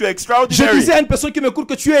 saying that you're Je extraordinary. disais à une personne qui m'écoute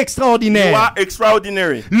que tu es You extraordinaire. are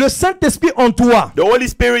extraordinary. Le Saint-Esprit en toi The Holy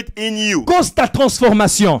Spirit in you cause ta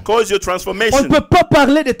transformation. cause your On transformation. ne peut pas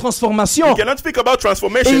parler de transformation You cannot speak about et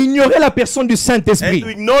transformation ignorer la personne du and Saint-Esprit. to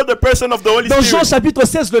ignore the person of the Holy Dans Jean Spirit. chapitre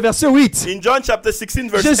 16, le verset 8, In John chapter 16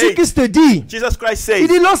 verse 8, Jésus-Christ dit, Jesus Christ il says,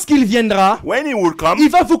 dit lorsqu'il viendra, when He will come, il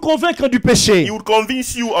va vous convaincre du péché. He will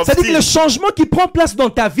convince you of C'est-à-dire que le sin. changement qui prend place dans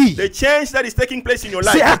ta vie, The change that is taking place in your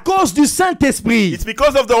c'est life, à cause du Saint-Esprit. it's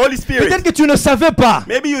because of the Holy Spirit. Peut-être que tu ne savais pas.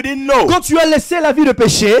 Maybe you didn't know. Quand tu as laissé la vie de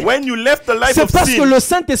péché, When you left the life c'est of parce que sin, le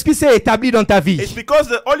Saint-Esprit s'est établi dans ta vie. it's because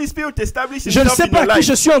the Holy Spirit established Je ne Himself sais in your pas à qui life.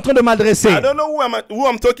 je suis en train de m'adresser, I don't know who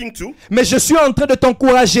I'm talking to, mais je suis en train de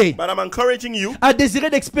t'encourager but I'm encouraging you à désirer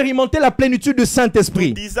d'expérimenter la plénitude du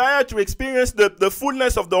Saint-Esprit. desire to experience the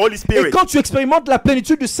fullness of the Holy Et Spirit. quand tu expérimentes la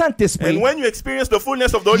plénitude du Saint-Esprit, And when you experience the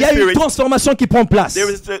fullness of the il Holy y a une Spirit, transformation qui prend place. there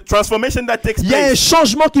is a transformation that takes Il y a un place.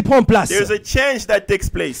 changement qui prend place. There is a change that takes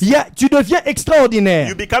place. Tu deviens extraordinaire.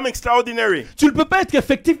 You become extraordinary. Tu ne peux pas être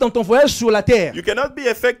effectif dans ton voyage sur la terre You cannot be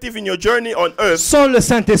effective in your journey on earth sans le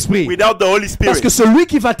Saint-Esprit. without the Holy Parce Spirit. que celui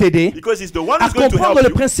qui va t'aider Because He's the one à who's going to comprendre help le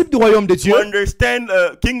you principe du royaume de to Dieu, understand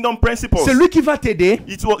kingdom principles. c'est lui qui va t'aider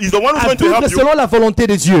He's the one who's à going to vivre help you selon la volonté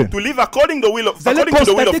de Dieu. to live according Vous allez to the will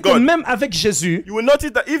constater of que God. même avec Jésus, You will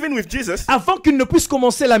notice that even with Jesus, avant qu'il ne puisse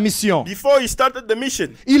commencer la mission, before He started the mission,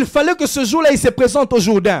 il fallait que ce jour-là, il se présente au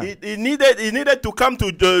Jourdain. he needed to come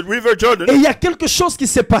to the River Et Jordan, il y a quelque chose qui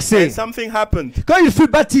s'est and passé. something happened. Quand il fut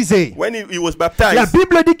baptisé, When he was la baptized,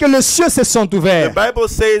 Bible dit que les cieux se sont the ouverts. Bible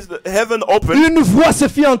says that heaven opened. Une voix se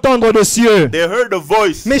fit entendre de cieux. They heard a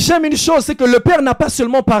voice. Mais j'aime une chose, c'est que le Père n'a pas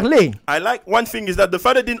seulement parlé, I like one thing is that the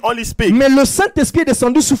Father didn't only speak, mais le Saint-Esprit est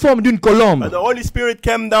descendu sous forme d'une but colombe. the Holy Spirit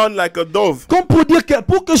came down like a dove. Comme pour dire que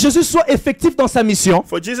pour que Jésus soit effectif dans sa mission,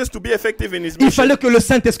 For Jesus to be effective in His il mission, fallait que le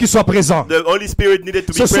Saint-Esprit soit présent. the Holy Spirit needed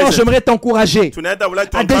to be Ce soir, present. j'aimerais t'encourager Tonight I would like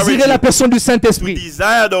to à encourage désirer la you personne du to Saint-Esprit.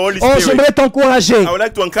 desire the Holy Oh, Spirit. j'aimerais t'encourager I would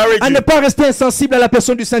like to encourage à you ne pas rester insensible à la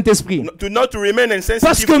personne du Saint-Esprit. to not to remain Parce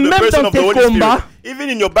insensitive que to the même person dans of the tes Holy Spirit. combats, Even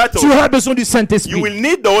in your battle, tu auras besoin du you Saint-Esprit. will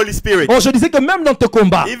need the Holy Spirit. Oh, je disais que même dans tes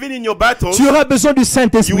combats, Even in your battles, tu auras besoin du you will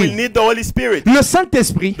Saint-Esprit. need the Holy Spirit. Le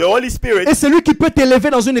Saint-Esprit The Holy Spirit est celui qui peut t'élever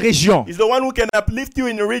dans une région. is the one who can uplift you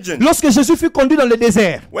in a region. Lorsque Jésus fut conduit dans le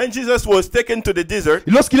désert, When Jesus was taken to the desert,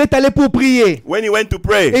 lorsqu'il est allé pour prier, when he went to et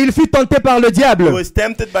pray, il fut tenté par le he diable, was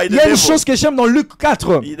tempted by il the y a une devil. chose que j'aime dans Luc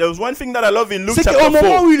 4, There was one thing that I love in Luke c'est qu'au chapter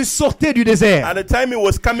moment 4. où il sortait du désert, At the time he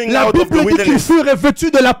was coming la out of the Bible dit qu'il wilderness, fut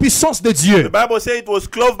revêtu de la puissance de the Dieu. Bible says it was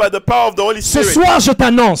clothed by the power of the Holy Ce Spirit. soir, je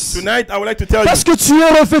t'annonce, Tonight I would like to tell parce you, que tu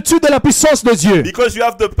es revêtu de la puissance de Dieu, because you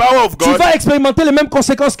have the power of tu God, vas expérimenter les mêmes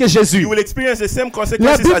conséquences que Jésus. you will experience the same La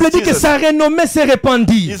consequences Bible as dit que Jesus. sa renommée s'est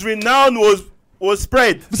répandue. His renown was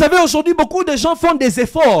spread. Vous savez, aujourd'hui, beaucoup de gens font des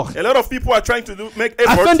efforts A lot of people are trying to make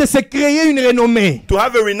afin efforts de se créer une renommée. to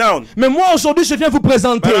have a renown. Mais moi, aujourd'hui, je viens vous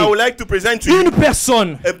présenter But I would like to present to you une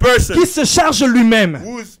personne a person qui se charge lui-même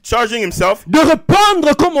who's charging himself de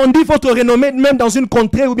répandre, comme on dit, votre renommée, même dans une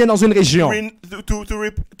contrée ou bien dans une région.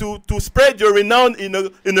 to spread your renown in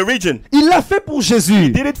a region. Il l'a fait pour Jésus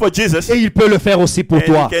Did it for Jesus, et il peut le faire aussi pour and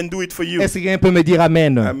toi. he can do it for you. Est-ce que quelqu'un peut me dire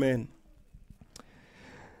Amen? Amen.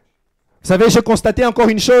 Vous savez, j'ai constaté encore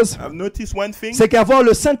une chose, I've noticed one thing. c'est qu'avoir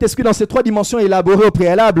le Saint-Esprit dans ces trois dimensions élaborées au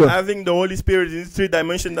préalable Having the Holy Spirit in these three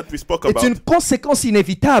dimensions that we spoke est about, une conséquence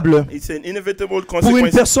inévitable it's an inevitable pour une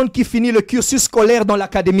consequence personne qui finit le cursus scolaire dans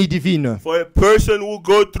l'académie divine. for a person who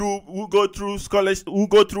go through college, who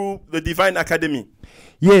go through the divine academy.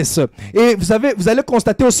 Yes. Et vous allez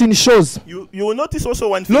constater aussi une chose. You will notice also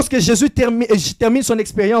one thing. Lorsque Jésus termine son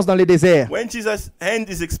expérience dans les déserts, When Jesus ended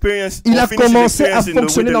his experience, il or a finished his commencé à experience in the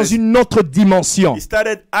fonctionner dans wilderness, une autre dimension. he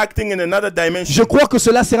started acting in another dimension. Je crois que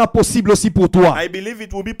cela sera possible aussi pour toi. I believe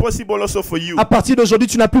it will be possible also for you. À partir d'aujourd'hui,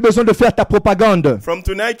 tu n'as plus besoin de faire ta propagande. From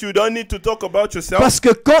tonight, you don't need to talk about yourself, Parce que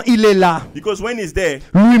quand il est là, because when he's there,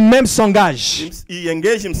 lui-même s'engage he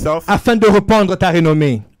engaged himself afin de répandre ta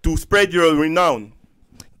renommée. to spread your renown.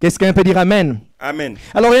 Qu'est-ce qu'un peut dire Amen? Amen.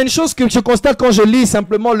 Alors il y a une chose que je constate quand je lis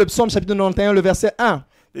simplement le psaume chapitre 91, le verset 1.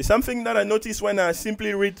 There's something that I noticed when I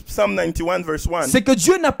simply read Psalm 91 verse 1. C'est que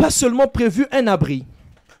Dieu n'a pas seulement prévu un abri,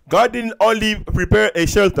 God didn't only prepare a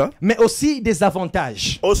shelter, mais aussi des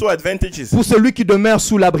avantages also advantages pour celui qui demeure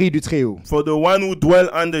sous l'abri du Très-Haut. for the one who dwell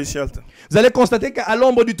under the shelter. Vous allez constater qu'à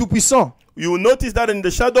l'ombre du Tout-Puissant, You will notice that in the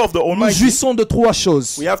shadow of the nous Almighty, jouissons de trois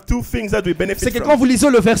choses. we have two things that we C'est benefit que quand from. vous lisez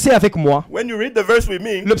le verset avec moi, When you read the verse with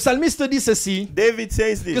me, le psalmiste dit ceci, David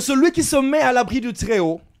says que this: celui qui se met à l'abri du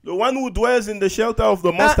Très-Haut, the one who dwells in the shelter of the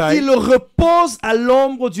Most High, il repose à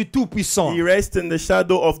l'ombre du Tout-Puissant. he rests in the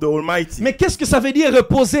shadow of the Almighty. Mais qu'est-ce que ça veut dire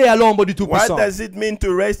reposer à l'ombre du What Tout-Puissant? does it mean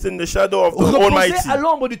to rest in the shadow of the Reposer Almighty? à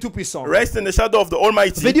l'ombre du Tout-Puissant Rest in the shadow of the veut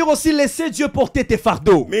Almighty dire aussi laisser Dieu porter tes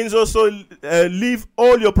fardeaux. means also leave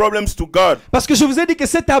all your problems to God. Parce que je vous ai dit que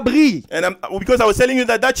cet abri And because I was telling you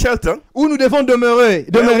that shelter, où nous devons demeurer,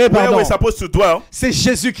 where pardon, we're supposed to dwell, c'est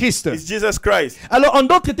Jésus-Christ. is Jesus Christ. Alors en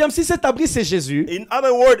d'autres termes, si cet abri c'est Jésus, In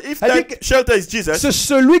other words, if C'est-à-dire that shelter is Jesus, c'est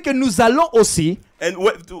celui que nous allons aussi and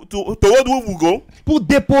toward who we go pour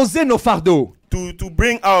déposer nos fardeaux. to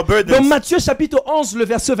bring our Dans burdens. Matthieu chapitre 11, le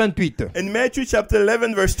verset 28, In Matthew chapter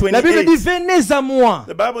 11 verse la Bible 28, dit, venez à moi,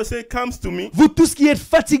 the Bible says, "Comes to me, vous tous qui êtes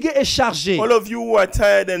fatigués et chargés, all of you who are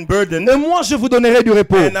tired and burdened, et moi je vous donnerai du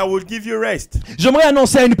repos. and I will give you rest." J'aimerais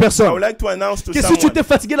annoncer à une I personne would like to announce to que si tu someone, t'es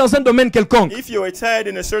fatigué dans un domaine quelconque, if you are tired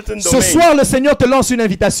in a certain ce domain, soir le Seigneur te lance une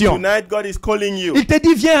invitation. tonight God is calling you, Il te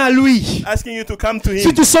dit, viens à lui. asking you to come to Si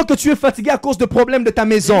Him. tu sens que tu es fatigué à cause de problèmes de ta If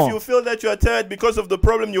maison, you feel that you are tired because of the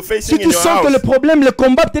problem you're si facing in tu your sens que le house, problème, le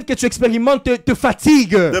combat peut-être que tu expérimentes te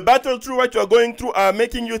fatigue, the battle through what you are going through are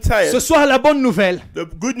making you ce tired. soir la bonne nouvelle, The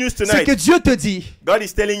good news c'est tonight, que Dieu te dit, God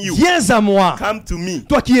is telling you, viens à moi, come to me,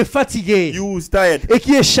 toi qui es fatigué you who's tired et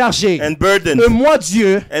qui es chargé. and burdened, Et moi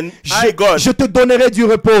Dieu, and I, God, je te donnerai du I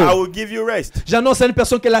repos. will give you rest. J'annonce à une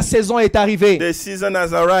personne que la saison est arrivée The season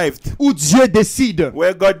has arrived où Dieu décide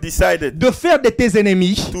where God decided de faire de tes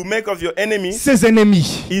ennemis to make of your enemies ses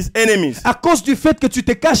ennemis. his enemies. À cause du fait que tu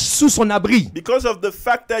te caches sous son abri. Because of the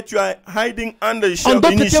fact that you are hiding under the En shelter,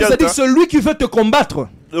 d'autres in his termes, c'est-à-dire shelter, celui qui veut te combattre,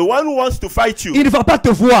 the one who wants to fight you il ne va pas te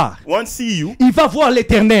voir. won't see you. Il va voir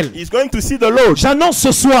l'Éternel. He's going to see the Lord. J'annonce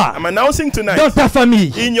ce soir, I'm announcing dans tonight, ta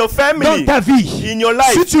famille, in your dans family, ta vie, in your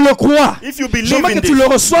si life, tu le crois, if you believe j'aimerais in que tu this, le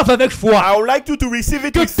reçoives avec foi. I would like you to receive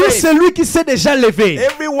it Que with tout faith. celui qui s'est déjà levé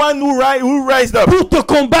Everyone who rised up pour te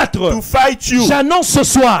combattre, to fight you, j'annonce ce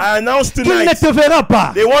soir I announce qu'il ne tonight, te verra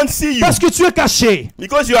pas they won't see you parce que tu es caché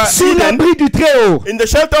because you are sous hidden l'abri du Très-Haut. in the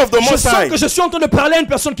shelter of the Je Most sens High. que je suis en train de parler à une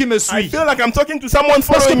personne qui me I suit. feel like I'm talking to someone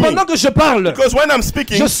Parce Parce que following me. pendant que je parle, Because when I'm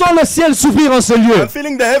speaking, je sens le ciel s'ouvrir en ce lieu. I'm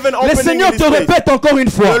feeling the heaven Le opening in Seigneur this te place. répète encore une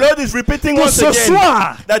fois The Lord is repeating que once ce again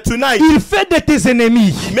soir, that tonight il fait de tes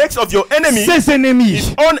ennemis He makes of your enemy ses ennemis.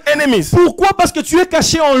 his own enemies. Pourquoi? Parce que tu es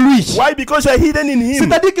caché en lui. Why? Because you are hidden in Him.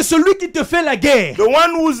 C'est-à-dire que celui qui te fait la guerre, The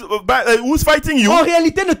one who's fighting you, en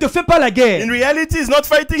réalité ne te fait pas la guerre. in reality, is not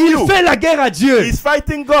fighting Il you. fait la guerre à Dieu. He's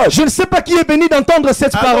fighting God. Je ne sais pas qui est béni d'entendre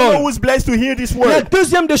cette I don't know parole. who's blessed to hear this La word.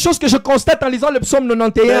 deuxième des choses que je constate en lisant le psaume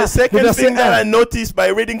 91, The second le verset thing that I 1, noticed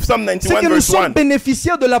by reading Psalm c'est 91 que nous verse sommes 1,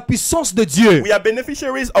 bénéficiaires de la puissance de Dieu we are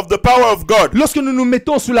beneficiaries of the power of God lorsque nous nous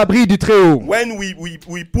mettons sous l'abri du Très-Haut. when we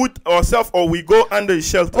put ourselves or we go under His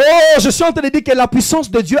shelter. Oh, je suis en train de dire que la puissance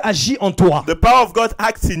de Dieu agit en toi. The power of God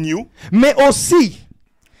acts in you. Mais aussi,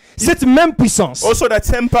 cette même puissance Also, that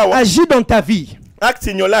same power agit dans ta vie acts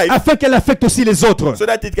in your life afin qu'elle affecte aussi les autres. so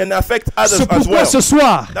that it can affect others C'est as pourquoi well. ce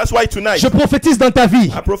soir, That's why tonight je prophétise dans ta vie.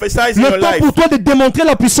 I prophesy in your Le temps life. pour toi de démontrer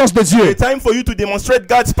la puissance de Dieu The time for you to demonstrate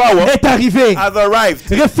God's power est arrivé. has arrived.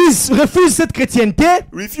 Refuse cette chrétienté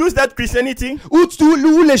Refuse that Christianity où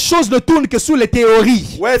les choses ne tournent que sous les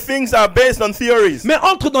théories. where things are based on theories, Mais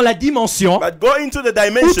entre dans la dimension but go into the où tu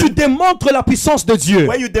dimension démontres la puissance de Dieu.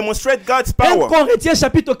 where you demonstrate God's 1 power. Corinthiens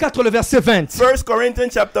chapitre 4, le verset 20. 1 Corinthians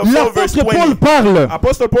chapter 4 verse L'apôtre Paul 20. parle.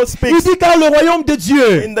 Apostle Paul Il speaks dit car le royaume de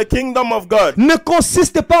Dieu in the kingdom of God. ne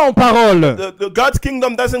consiste pas en paroles, The God's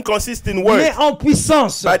kingdom doesn't consist in words, mais en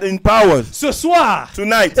puissance. but in powers. Ce soir,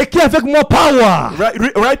 Tonight, écris avec moi power.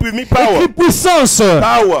 write with me power. Écris puissance.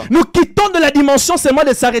 Power. Nous quittons de la dimension seulement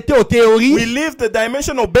de s'arrêter aux We théories. leave the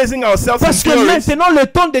dimension of basing ourselves Parce in que theories, maintenant le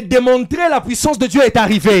temps de démontrer la puissance de Dieu est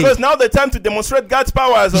arrivé. because now the time to demonstrate God's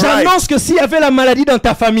power has arrived. J'annonce que s'il y avait la maladie dans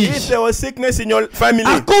ta famille, If there was sickness in your family,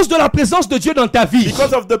 à cause de la présence de Dieu dans ta vie,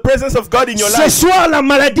 because of the presence of God in your ce life, soir la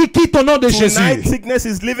maladie quitte au nom de tonight Jésus. sickness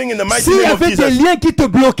is living in the mighty S'il y name of avait des Jesus. liens qui te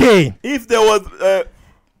bloquaient, If there was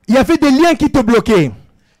il y avait des liens qui te bloquaient,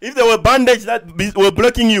 if there were bondage that were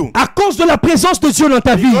blocking you, à cause de la présence de Dieu dans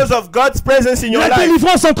ta vie, because of God's presence in your la life,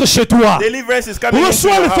 délivrance entre chez toi. deliverance is coming into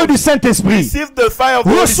Reçois your le feu house. du Saint-Esprit. Receive the fire of the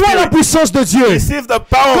Holy Reçois la Spirit. puissance de Dieu. Receive the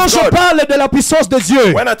power Quand of je God. parle de la puissance de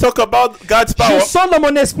Dieu, When I talk about God's power, je sens dans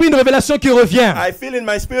mon esprit une révélation qui revient. I feel in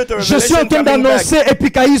my spirit a Je suis en revelation train coming back. d'annoncer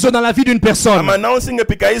épikaïso dans la vie d'une personne. I'm announcing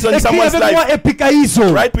epikaizo in Écris someone's avec moi life. épikaïso.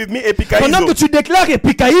 Write with me Pendant que epikaizo. tu déclares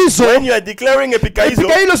épikaïso, When you are declaring epikaizo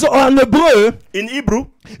épikaïso en hébreu in Hebrew,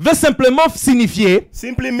 veut simplement signifier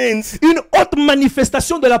simply means une haute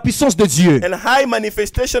manifestation de la puissance de Dieu. a high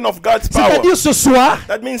manifestation of God's power. C'est-à-dire ce soir,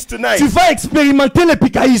 That means tonight tu vas expérimenter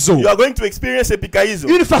l'épikaïso. you are going to experience epikaizo.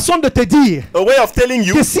 Une façon de te dire A way of telling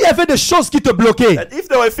you que s'il y avait des choses qui te bloquaient, that if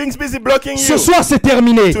there were things busy blocking ce you, soir c'est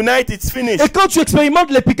terminé. tonight it's finished. Et quand tu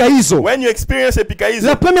expérimentes l'épikaïso, When you experience epikaizo,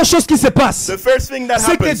 la première chose qui se passe, the first thing that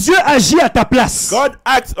c'est que happens, Dieu agit à ta place. God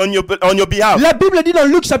acts on your behalf. La Bible dit dans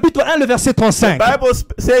Luc chapitre 1, le verset 35. Bible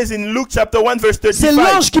says in Luke chapter 1 verse C'est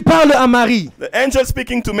 35, l'ange qui parle à Marie. the angel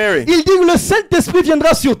speaking to Mary, Il dit le Saint-Esprit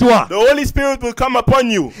viendra sur toi. the Holy Spirit will come upon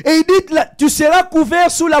you. Et il dit tu seras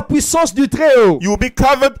couvert sous la puissance du Très-Haut. You will be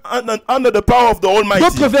covered under the power of the Almighty.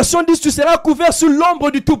 D'autres versions disent tu seras couvert sous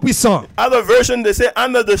l'ombre du Tout-Puissant. Other version they say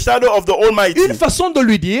under the shadow of the Almighty. Une façon de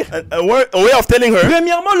lui dire, A way of telling her,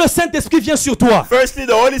 premièrement, le Saint-Esprit vient sur toi. firstly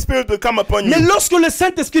the Holy Spirit will come upon Mais you. lorsque le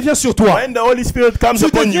Saint-Esprit vient sur toi, When the Holy Spirit comes tu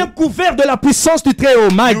upon deviens you, couvert de la puissance du Très-Haut.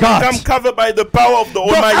 My you God. become covered by the power of the Dans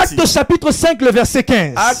Almighty. Actes chapitre 5, le verset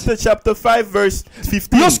 15. Acts chapter 5 verse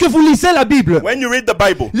 15. Lorsque vous lisez la Bible, When you read the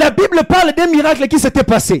Bible, la Bible parle des miracles qui s'étaient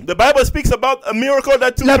passés. the Bible speaks about a miracle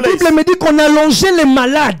that took La place. Bible me dit qu'on allongeait les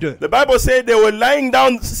malades The Bible said they were lying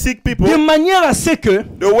down sick people de manière à ce que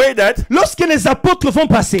the way that lorsque les apôtres vont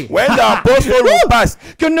passer, when the apostles will pass,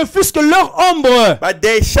 que ne fût-ce que leur ombre but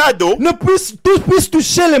their shadow ne puisse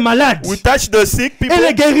toucher les malades will touch the sick people et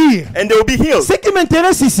les guérir. and they will be healed. Ce qui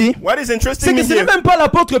m'intéresse ici, What is c'est interesting que me ce n'est here même pas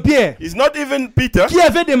l'apôtre Pierre is not even Peter qui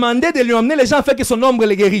avait demandé de lui emmener les gens afin que son ombre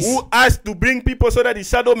les guérisse. who asked to bring people so that his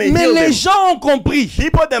shadow may Mais heal les them. gens ont compris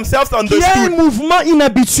People themselves qu'il y a un understood mouvement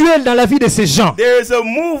inhabituel dans la vie de ces gens. there is a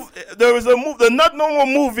move, the not normal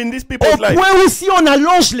move in these Au people's life. point où si on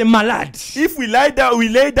allonge les malades, If we lay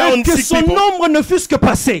et down que sick son people, ombre ne fût-ce que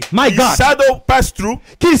passé, my his God, shadow pass through,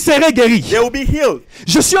 qu'il serait guéri. they will be healed.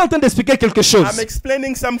 Je suis en train d'expliquer quelque chose. I'm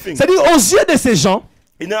explaining something. C'est-à-dire, aux yeux de ces gens,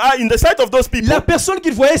 In the sight of those people, la personne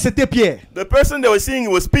qu'ils voyaient, c'était Pierre. the person they were seeing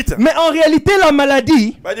was Peter. Mais en réalité, la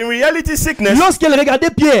maladie, But in reality, sickness, lorsqu'elle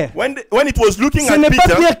regardait Pierre, when it was looking ce at n'est pas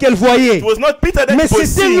Peter, Pierre qu'elle voyait, it was not Peter that mais it was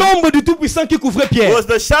c'était seeing. l'ombre du Tout-Puissant qui couvrait It Pierre. was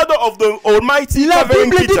the shadow of the Almighty La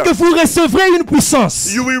covering Bible dit Peter. que vous recevrez une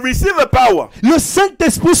puissance. You will receive a power. Le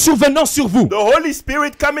Saint-Esprit survenant sur vous. The Holy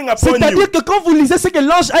Spirit coming upon you. C'est-à-dire que quand vous lisez ce que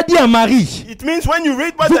l'ange a dit à Marie, It means when you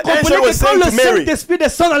read what vous the angel comprenez was que quand saying le to Mary, Saint-Esprit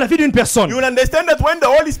descend dans la vie d'une personne, you will understand that when the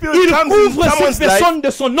Holy Spirit il comes in couvre cette someone's life, personne de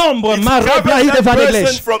son ombre. it Ma covers rablaï that devant person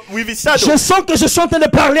l'église. with his shadow. Je sens que je suis en train de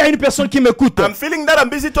parler à une personne qui m'écoute. I'm feeling that I'm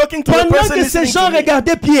busy talking to a Pendant person que ces listening gens to me.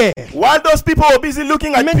 regardaient Pierre, While those people were busy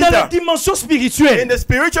looking at mais dans la Peter, dimension in spirituelle, the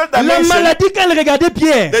spiritual la dimension, maladie quand elle regardait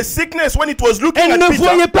Pierre, the sickness when it was looking elle at ne Peter,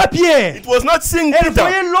 voyait pas Pierre. it was not seeing Elle Peter.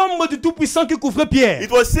 voyait l'ombre du Tout-Puissant qui couvrait Pierre.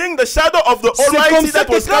 It was seeing the shadow of the C'est comme Almighty ça that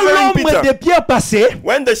que was quand covering l'ombre de Peter. Pierre passait,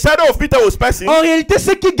 When the shadow of Peter was passing, en réalité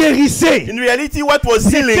ce qui guérissait, in reality what was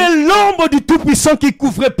c'était healing, l'ombre du Tout-Puissant qui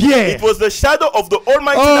couvrait Pierre. it was the shadow of the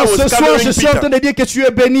Almighty Oh, that ce was soir, covering je suis en train Peter. de dire que tu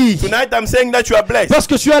es béni. Tonight I'm saying that you are blessed Parce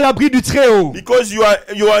que tu es à l'abri du Très-Haut. because you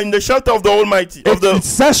are in the shelter of the Almighty, Et of the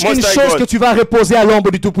sache qu'une Most High chose, que God. tu vas reposer à l'ombre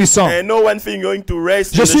du Tout-Puissant. And know one thing, you're going to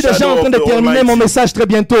rest Je in suis the déjà shadow en train of de the terminer mon Almighty. message très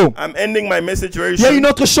bientôt. I'm ending my message very Il y a une soon.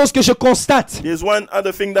 autre chose que je constate. There's one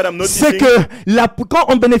other thing that I'm C'est noticing. que quand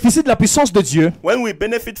on bénéficie de la puissance de Dieu, When we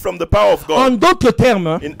benefit from the power of en God, d'autres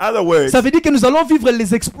termes, in other words, ça veut dire que nous allons vivre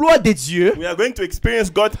les exploits de Dieu we are going to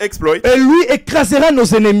experience God's exploit, et lui écrasera nos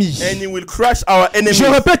ennemis. and He will crush our enemies. Je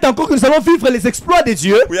répète encore que nous allons vivre les exploits de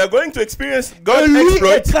Dieu We are going to experience et God's lui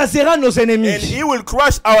exploit, écrasera nos and ennemis. He will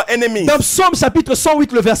crush our enemies. Dans Psaume chapitre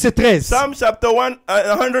 108, le verset 13, Psalm chapter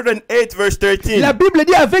 108 verse 13. la Bible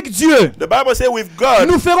dit avec Dieu, The Bible says with God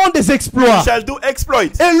nous ferons des we exploits shall do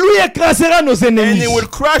exploits, et lui écrasera nos and ennemis. He will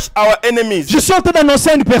crush our enemies. Je suis en train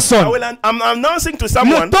d'annoncer à une personne, I'm announcing to le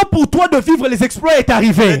someone, temps pour toi de vivre les exploits est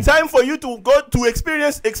arrivé. the time for you to go to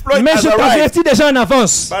experience exploit Mais has je arrived. t'avertis déjà en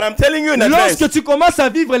avance. But I'm telling you in advance, Lorsque tu commences à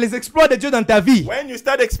vivre les exploits de Dieu dans ta vie, when you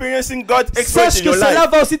start experiencing God's exploits sache in que your cela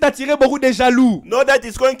life, va aussi t'attirer beaucoup de jaloux. know that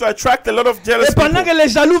it's going to attract a lot of jealous Et pendant people. que les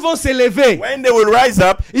jaloux vont s'élever, When they will rise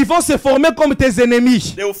up, ils vont se former comme tes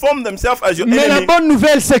ennemis. they will form themselves as your Mais la enemy. bonne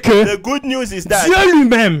nouvelle, c'est que The good news is that Dieu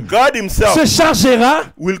lui-même God Himself se chargera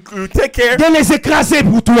will take care. de les écraser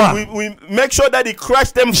pour toi. We make sure that He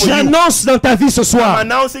crushed them for you. J'annonce dans ta vie ce soir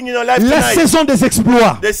I'm announcing in your life la tonight saison des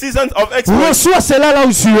exploits. the season of exploits. Reçois cela là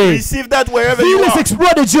où tu es. Receive that wherever Vis you les are.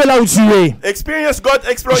 exploits de Dieu là où tu es. Experience God's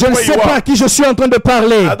exploits Je ne where sais you pas à are. qui je suis en train de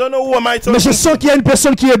parler, I don't know who am I mais je talking sens to, qu'il y a une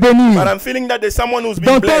personne qui est bénie but I'm feeling that there's someone who's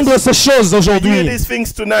been d'entendre blessed ces choses to hear aujourd'hui. these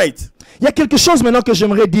things tonight. Il y a quelque chose maintenant que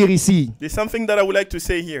j'aimerais dire ici. There's something that I would like to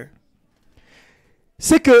say here.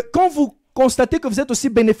 C'est que quand vous constatez que vous êtes aussi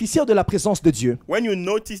bénéficiaire de la présence de Dieu, When you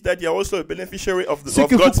notice that you're also a beneficiary of c'est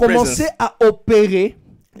que vous God's commencez presence, à opérer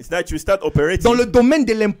it's that you start operating dans le domaine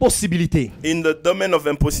de l'impossibilité. in the domain of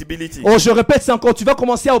impossibility. Oh, je répète ça encore, tu vas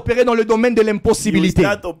commencer à opérer dans le domaine de You l'impossibilité.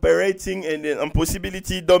 start operating in the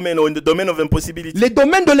impossibility domain or in the domain of impossibility. Les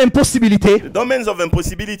domaines de l'impossibilité, The domains of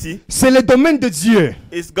impossibility c'est le domaine de Dieu.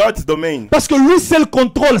 is God's domain Parce que lui seul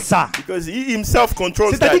contrôle ça. because He Himself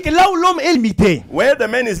controls C'est-à-dire that. que là où l'homme est limité, Where the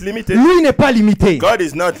man is limited, lui n'est pas limité. God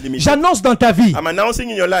is not limited. J'annonce dans ta vie I'm announcing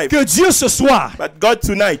in your life que Dieu ce soir that God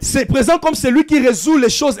tonight c'est présent comme celui qui résout les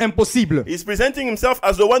choses impossibles. is presenting Himself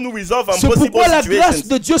as the one who resolves C'est impossible pourquoi la grâce situations.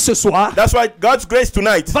 de Dieu ce soir That's why God's grace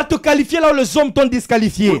tonight va te qualifier là où les hommes t'ont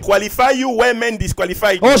disqualifié. will qualify you where men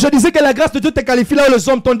disqualify you. Oh, je disais que la grâce de Dieu te qualifie là où les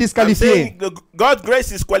hommes t'ont I'm disqualifié. saying God's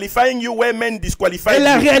grace is qualifying you where men disqualify Et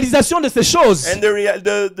la you. réalisation de ces choses And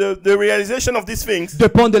the realization of these things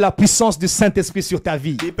dépend de la puissance du Saint-Esprit sur ta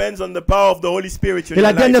vie. depends on the power of the Holy Spirit in Et la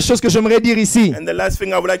your dernière life. chose que j'aimerais dire ici, And the last thing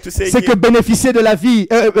I would like to say c'est que here, bénéficier de la vie,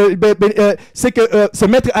 c'est que se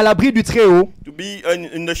mettre à l'abri du Très-Haut to be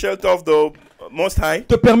in the shelter of the Most High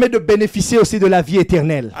te permet de bénéficier aussi de la vie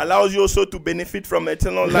éternelle. allows you also to benefit from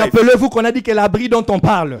eternal life. Rappelez-vous qu'on a dit que l'abri dont on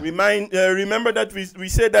parle, Remember that we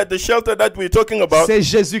said that the shelter that we're talking about c'est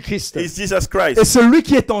Jésus-Christ. is Jesus Et Christ. celui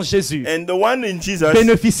qui est en Jésus And the one in Jesus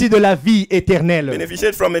bénéficie de la vie éternelle.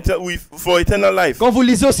 benefited from for eternal life. Quand vous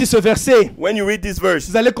lisez aussi ce verset, When you read this verse,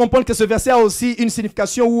 vous allez comprendre que ce verset a aussi une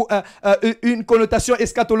signification ou une connotation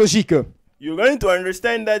eschatologique. you're going to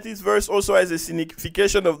understand that this verse also has a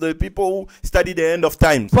signification of the people who study the end of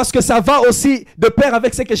times. Parce que ça va aussi de pair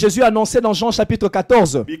avec ce que Jésus annonçait dans Jean chapitre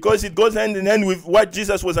 14. Because it goes hand in hand with what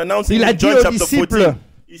Jesus was announcing Il a in dit John aux chapter disciples, 14.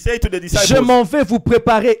 He said to the Je disciples, m'en vais vous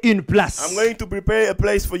préparer une place. I'm going to prepare a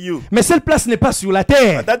place for you. Mais cette place n'est pas sur la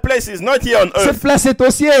terre. But that place is not here on Cette earth, place est au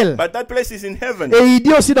ciel. but that place is in heaven. Et il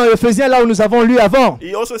dit aussi dans Ephésiens, là où nous avons lu avant,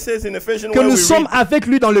 He also says in Ephesians que where nous we sommes read avec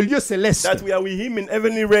lui dans le lieu céleste, that we are with him in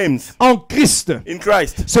heavenly realms en Christ. in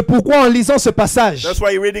Christ. C'est pourquoi en lisant ce passage, That's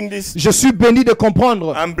why reading this, je suis béni de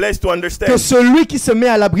comprendre I'm blessed to que understand celui qui se met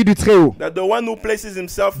à l'abri du Très-Haut that the one who places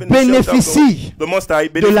himself in the shelter bénéficie of the Most High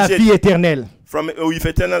de la vie benefits éternelle. with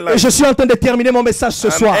eternal Et life. je suis en train de terminer mon message ce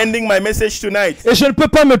soir. I'm ending my message tonight. Et je ne peux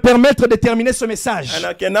pas me permettre de terminer ce message And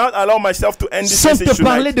I cannot allow myself to end this sans message te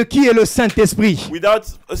parler tonight de qui est le Saint-Esprit. without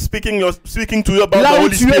speaking to you about the Là où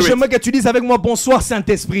Holy tu es, Spirit. j'aimerais que tu dises avec moi bonsoir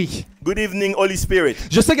Saint-Esprit. Good evening, Holy Spirit.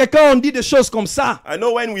 Je sais que quand on dit des choses comme ça, I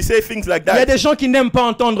know when we say things like il y a that, des gens qui n'aiment pas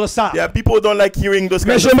entendre ça. there are people who don't like hearing those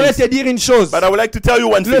Mais kinds of j'aimerais things. te dire une chose. But I would like to tell you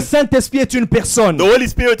one Le thing. Saint-Esprit est une personne. The Holy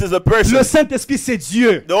Spirit is a person. Le Saint-Esprit c'est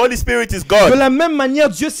Dieu. The Holy Spirit is De God. la même manière,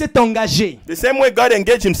 Dieu s'est engagé The same way God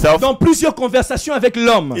engaged himself dans plusieurs conversations avec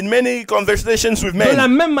l'homme. in many conversations with De la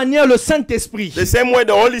men. même manière, le Saint-Esprit The same way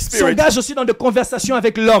the Holy Spirit s'engage aussi dans des conversations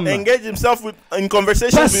avec l'homme. engaged himself in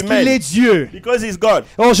conversations Parce with qu'il est men. Dieu. Because he's God.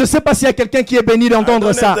 Oh, je ne sais pas s'il y a quelqu'un qui est béni I don't d'entendre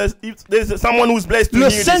know ça. if there's someone who's blessed to Le hear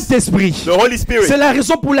this. Saint-Esprit, The Holy Spirit c'est la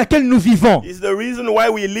raison pour laquelle nous vivons. is the reason why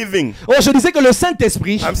we're living. Oh, je disais que le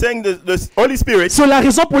Saint-Esprit, I'm saying the Holy Spirit c'est la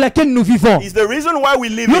raison pour laquelle nous vivons. is the reason why we're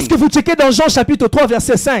living. Lorsque vous checkez dans Jean chapitre 3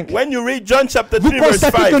 verset 5, When you read John chapter vous 3 verse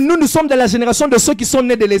constatez que 5, nous sommes de la génération de ceux qui sont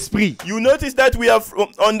nés de l'Esprit. you notice that we are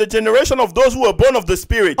on the generation of those who are born of the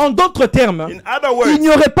Spirit. En d'autres termes, In other il words, n'y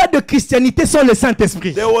aurait pas de christianité sans le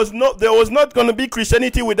Saint-Esprit. there was not going to be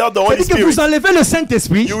Christianity without the Holy C'est-à-dire que Spirit. vous enlevez le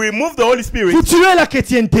Saint-Esprit, You remove the Holy Spirit, vous tuez la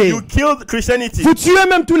chrétienté, you kill Christianity. vous tuez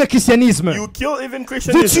même tout le christianisme, You kill even vous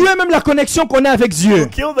Christianism. tuez même la connexion qu'on a avec Dieu. You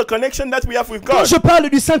kill the connection that we have with Quand God. je parle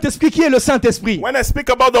du Saint-Esprit, qui est le Saint-Esprit? When I speak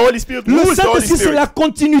about the Holy Spirit, who Le is the Holy Saint-Esprit, c'est Spirit? la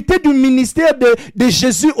continuité du ministère de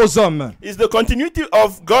Jésus aux hommes. Is the continuity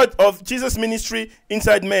of God, of Jesus' ministry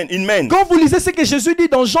inside men, in men. Quand vous lisez ce que Jésus dit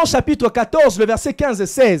dans Jean chapitre 14, le verset 15 et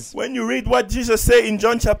 16, When you read what Jesus said in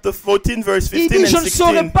John chapter 14, verse il 15 dit, je and ne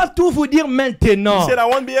saurais 16, pas tout vous dire maintenant, he said, I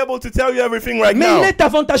won't be able to tell you everything right mais now, il est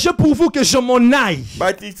avantageux pour vous que je m'en aille,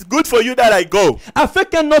 but it's good for you that I go, afin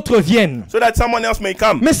qu'un autre vienne. so that someone else may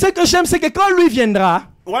come. Mais ce que j'aime, c'est que quand lui viendra,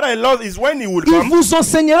 What I love is when he will il come, vous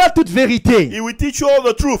enseignera toute vérité. he will teach you all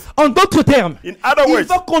the truth. En d'autres termes, In other il words,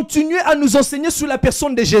 va continuer à nous enseigner sur la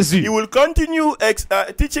personne de Jésus. he will continue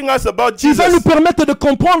teaching us about Il va nous Jesus. permettre de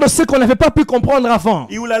comprendre ce qu'on n'avait pas pu comprendre avant.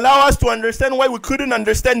 He will allow us to understand what we couldn't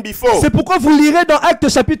understand before. C'est pourquoi vous lirez dans Actes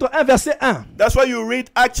chapitre 1 verset 1. That's why you read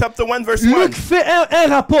Acts chapter 1 verse 1. Luc fait un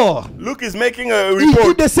rapport. Luke is making a Il dit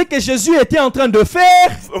report de ce que Jésus était en train de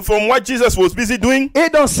faire from what Jesus was busy doing et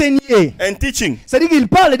d'enseigner. and teaching. C'est-à-dire qu'il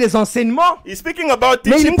parle des enseignements, He's speaking about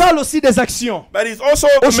mais il teaching, parle aussi des actions. but he's also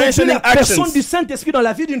Aujourd'hui, mentioning la personne actions. du Saint-Esprit dans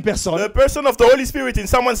la vie d'une personne, The person of the Holy Spirit in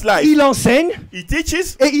someone's life. il enseigne He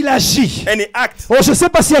teaches et il agit. and he acts. Oh, je ne sais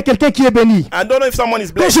pas s'il y a quelqu'un qui est béni. I don't know if someone is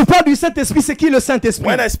Quand blessed. je parle du Saint-Esprit, c'est qui le Saint-Esprit?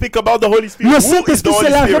 When I speak about the Holy Spirit, Le who is the Saint-Esprit, c'est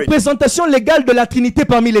Holy la Spirit? représentation légale de la Trinité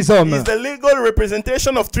parmi les hommes. He's the legal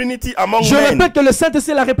representation of Trinity among Je men. répète que le Saint-Esprit,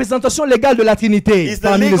 c'est la représentation légale de la Trinité He's the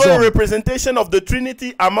parmi les legal hommes. representation of the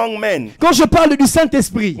Trinity among men. Quand je parle du Saint-Esprit,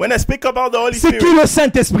 When I speak about the Holy c'est qui Spirit, le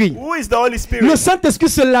Saint-Esprit? who is the Holy Le Spirit? Saint-Esprit,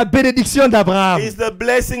 c'est la bénédiction d'Abraham. Is the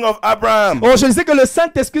blessing of Abraham. Oh, je disais que le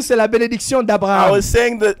Saint-Esprit, c'est la bénédiction I d'Abraham. was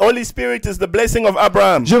saying the Holy Spirit is the blessing of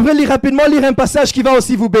Abraham. Je vais rapidement lire un passage qui va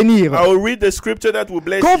aussi vous bénir. I will read the scripture that will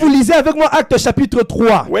bless Quand vous you. lisez avec moi Actes chapitre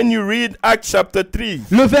 3, When you read Acts chapter 3,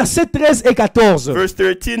 le verset 13 et 14, verse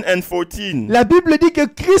 13 and 14, la Bible dit que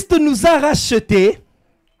Christ nous a rachetés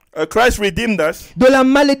Christ redeemed us de la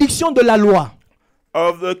malédiction de la loi,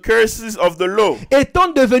 of the curses of the law, étant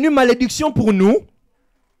devenu malédiction pour nous,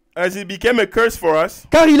 as it became a curse for us,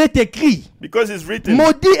 car il est écrit, because it's written,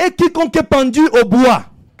 maudit est quiconque est pendu au bois,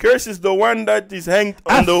 curse is the one that is hanged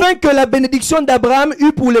on the... afin que la bénédiction d'Abraham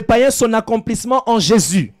eût pour les païens son accomplissement en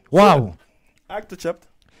Jésus. Waouh! Acts chapter?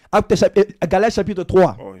 Galates chapitre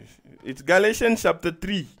 3, Oh, it's Galatians chapter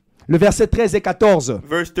 3, le verset 13 et 14.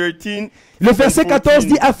 verse 13. Le verset and 14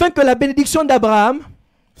 dit, 14. afin que la bénédiction d'Abraham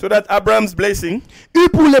So that Abraham's blessing eut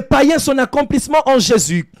pour les païens son accomplissement en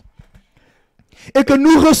Jésus, et que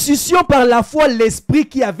nous reçussions par la foi l'esprit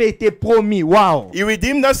qui avait été promis. Waouh! He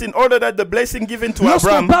redeemed us in order that the blessing given to Lorsqu'on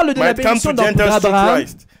Abraham parle de la might come to bénédiction Gentiles through d'Abraham,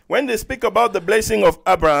 Christ. When they speak about the blessing of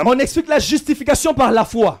Abraham, On explique la justification par la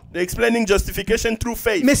foi. they're explaining justification through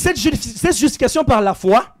faith. Mais cette justification par la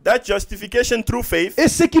foi That justification through faith est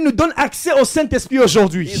ce qui nous donne accès au Saint-Esprit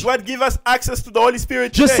aujourd'hui. is what gives us access to the Holy Spirit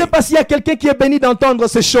Je ne today. sais pas s'il y a quelqu'un qui est béni d'entendre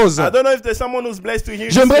ces choses. I don't know if there's someone who's blessed to hear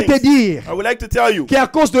these J'aimerais te things. dire I would like to tell you, qu'à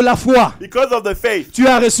cause de la foi, because of the faith, tu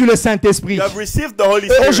as reçu le Saint-Esprit. you have received the Holy Et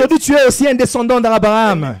Spirit. aujourd'hui, tu es aussi un descendant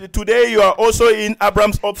d'Abraham. Today you are also in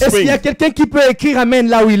Abraham's Est-ce qu'il offspring. y a quelqu'un qui peut écrire Amen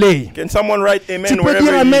là où il est? Can someone write Tu amen peux dire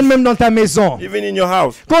wherever he Amen is, même dans ta maison. even in your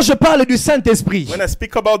house? Quand je parle du Saint-Esprit, When I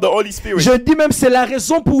speak about the Holy Spirit, je dis même c'est la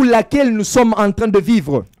raison pour laquelle nous sommes en train de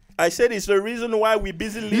vivre. I said it's the reason why we're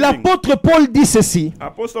busy living. L'apôtre Paul dit ceci.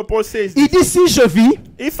 Apostle Paul says Il dit, si je vis,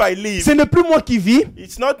 if I live, ce n'est plus moi qui vis,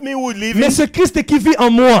 it's not me who lives, mais ce Christ qui vit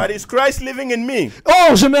en moi. but it's Christ living in me.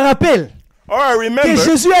 Or, je me rappelle Or I que remember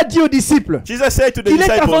Jésus a dit aux disciples Jesus said to the qu'il est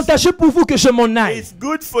disciples, avantageux pour vous que je m'en aille, it's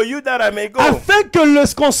good for you that I may go, afin que le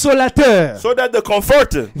consolateur so that the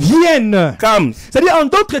comforter vienne. comes. C'est-à-dire, en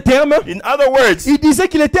d'autres termes, In other words, il disait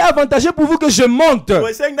qu'il était avantageux pour vous que je monte, he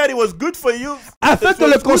was saying that it was good for you, afin it que was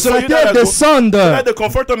le good for you consolateur that I go, descende. so that the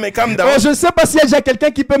comforter may come down. Oh, je ne sais pas s'il y a déjà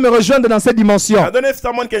quelqu'un qui peut me rejoindre dans cette dimension. I don't know if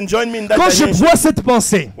someone can join me in that Quand je dimension. vois cette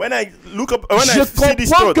pensée, When I look up, when je I see this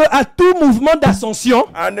comprends thought, qu'à tout mouvement d'ascension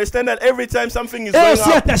I understand that every time something is est going aussi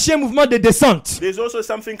up, attaché à un mouvement de descente. there's also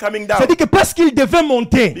something coming down. C'est-à-dire que parce qu'il devait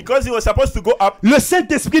monter, Because he was supposed to go up, le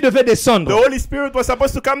Saint-Esprit devait the descendre. Holy Spirit was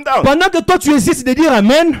supposed to come down. Pendant que toi tu hésites de dire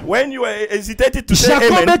Amen, When you hesitated to say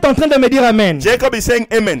Jacob amen, est en train de me dire Amen. Jacob is saying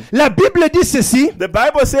amen. La Bible dit ceci. The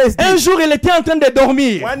Bible says Un this. jour il était en train de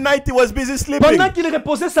dormir. One night he was busy sleeping. Pendant qu'il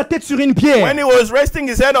reposait sa tête sur une pierre, When he was resting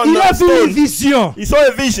his head on il a the vu une stone, vision. he saw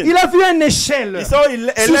a vision. Il a vu une échelle. He saw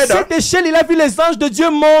a Sur ladder. cette échelle, il a vu les anges de Dieu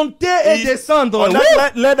monter et He- descendre. On Wouh!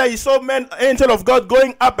 that ladder, he saw men, angel of God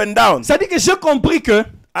going up and down. Ça dit que j'ai compris que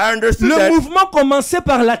I understood le that mouvement commençait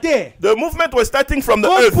par la terre. the movement was starting from the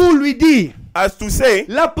Comme earth, pour lui dire, as to say,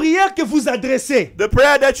 la prière que vous adressez the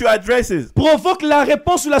prayer that you addresses provoque la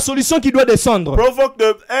réponse ou la solution qui doit descendre. provoke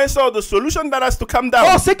the answer, the solution that has to come down.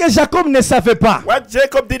 Or, ce que Jacob ne savait pas, What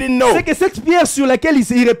Jacob didn't know, c'est que cette pierre sur laquelle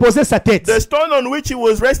il reposait sa tête, the stone on which he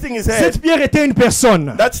was resting his head, cette pierre était une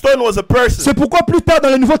personne. that stone was a person. C'est pourquoi plus tard dans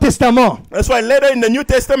le Nouveau Testament, That's why later in the New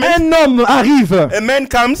Testament, un homme arrive. a man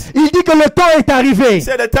comes, Il dit que le temps est arrivé he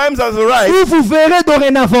said the times has arrived où vous verrez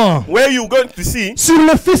dorénavant where you're going to see sur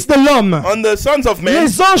le Fils de l'homme on the sons of men,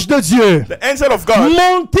 les anges de Dieu the angel of God,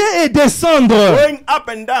 monter et descendre. going up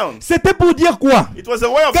and down. C'était pour dire quoi? It was a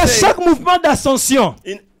way of Qu'à saying, chaque mouvement d'ascension,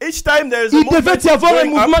 in each time there is a il devait movement y avoir un going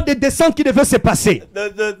mouvement up, de descente qui devait se passer.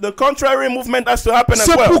 the contrary movement has to happen as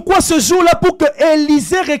C'est well. pourquoi ce jour-là, pour que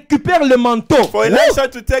Élisée récupère le manteau, For Elisha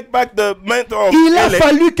to take back the mantle of il a Eli,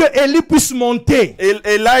 fallu que Élie puisse monter.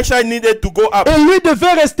 Elisha needed to go up. Et lui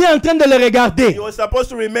devait rester en train de le regarder. He was supposed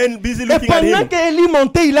to remain busy Et looking at pendant him. qu'Élie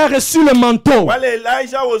montait, il a reçu le manteau. While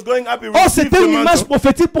Elijah was going up, he Oh, received c'était the une image mantle.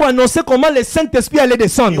 prophétique pour annoncer comment le Saint-Esprit allait It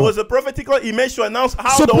descendre. was a prophetical image to announce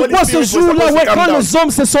how C'est the Holy pourquoi ce Spirit was jour-là, supposed ouais, to come quand down. les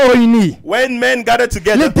hommes se sont réunis, When men gathered les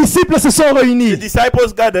together, disciples se sont the réunis,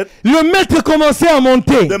 disciples gathered, le maître commençait à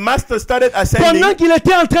monter. the master started ascending. Pendant qu'il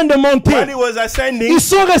était en train de While monter, he was ascending, ils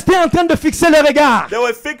sont restés en train de fixer le regard.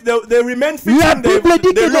 they remained La fixing Bible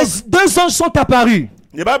dit their que look. les deux anges sont apparus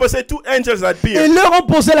The Bible said two angels et appeared leur ont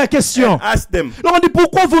posé la question. and asked them, Leur ont dit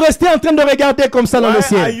pourquoi vous restez en train de regarder comme ça dans why le are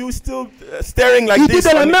ciel. you still staring like Il dit this?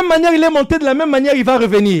 de la on même manière il est monté, de la même manière il va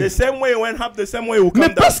revenir. the same way it went up, the same way it will Mais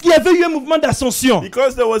come down. parce qu'il y avait eu un mouvement d'ascension,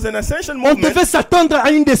 Because there was an ascension on movement, devait s'attendre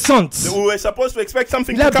à une descente. we were supposed to expect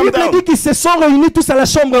something La to come Bible down. dit qu'ils se sont réunis tous à la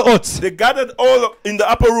chambre haute. They gathered all in the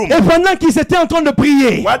upper room. Et pendant qu'ils étaient en train de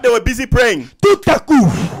prier, While they were busy praying, tout à coup,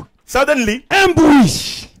 suddenly un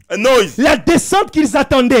bruit, a noise, la descente qu'ils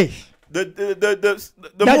attendaient the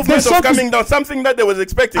La movement descente of coming down, something that they was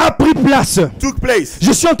expecting, a pris place. took place.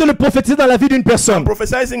 Je suis en train de prophétiser dans la vie d'une personne.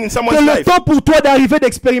 Prophesying in Que someone's le life. temps pour toi d'arriver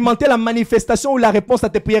d'expérimenter la manifestation ou la réponse à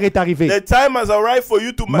tes prières est arrivé. The time has arrived for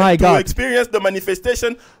you to My God. experience the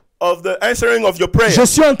manifestation of the answering of your prayer. Je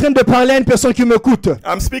suis en train de parler à une personne qui m'écoute.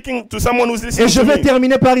 I'm speaking to someone who's Et listening je to vais me.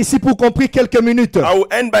 terminer par ici pour compris quelques minutes. I will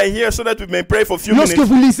end by here so that we may pray for a few Lorsque minutes.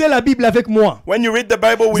 vous lisez la Bible avec moi, When you read the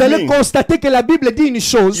Bible vous with allez me, constater que la Bible dit une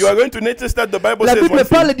chose. you are going to notice that the Bible La says Bible one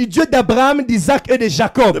thing. parle du Dieu d'Abraham, d'Isaac et de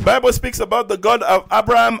Jacob. The Bible speaks about the God of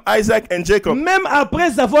Abraham, Isaac, and Jacob. Même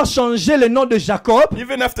après avoir changé le nom de Jacob,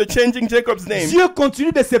 Even after changing Jacob's name, Dieu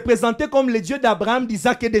continue de se présenter comme le Dieu d'Abraham,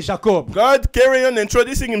 d'Isaac et de Jacob. God carry on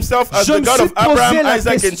introducing himself as Je the me God suis of Abraham, posé la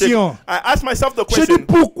Isaac, and question. Jacob. I asked myself the Je dis question,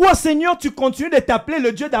 pourquoi Seigneur tu continues de t'appeler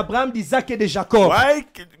le Dieu d'Abraham, d'Isaac et de Jacob? why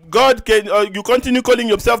God can you continue calling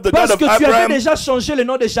yourself the God Parce of que tu avais Abraham? déjà changé le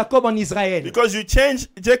nom de Jacob en Israël. Because you changed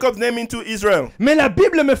Jacob's name into Israel. Mais la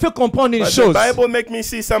Bible me fait comprendre une But the chose. Bible make me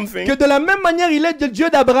see something. Que de la même manière, il est le Dieu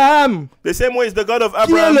d'Abraham, The same way is the God of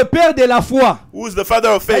qui est Abraham, le Père de la foi. who is the Father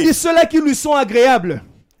of C'est-à-dire faith. ceux-là qui lui sont agréables.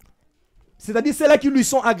 C'est-à-dire ceux-là qui lui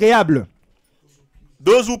sont agréables.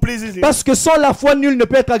 Those who pleases him. Parce que sans la foi, nul ne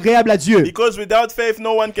peut être agréable à Dieu. Because without faith,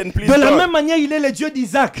 no one can please De la God. même manière, il est le Dieu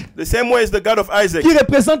d'Isaac, The same way is the God of Isaac, qui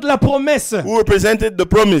représente la promesse. who represented the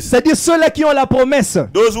promise. C'est-à-dire ceux-là qui ont la promesse.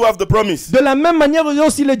 Those who have the promise. De la même manière, il est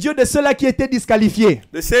aussi le Dieu de ceux-là qui étaient disqualifiés.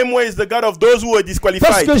 The same way is the God of those who were Parce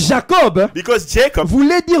disqualified. que Jacob Because Jacob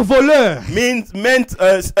voulait dire voleur meant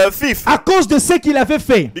a thief. à cause de ce qu'il avait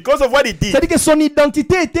fait. Because of what he did. C'est-à-dire que son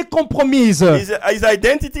identité était compromise. His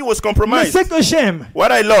identity was Mais compromised. ce que j'aime, What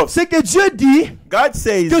I love, c'est que Dieu dit God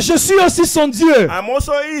says, que je suis aussi son Dieu. I'm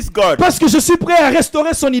also his God. Parce que je suis prêt à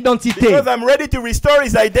restaurer son identité. Because I'm ready to restore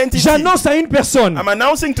his identity. J'annonce à une personne, I'm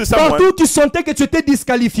announcing to someone, partout où tu sentais que tu étais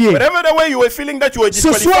disqualifié. whatever the way you were feeling that you were Ce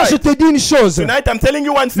soir, je disqualified, te dis une chose. tonight I'm telling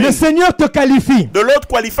you one Le thing. Seigneur te qualifie. The Lord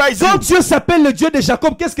qualifies you. Quand Dieu s'appelle le Dieu de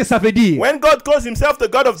Jacob, qu'est-ce que ça veut dire? When God calls himself the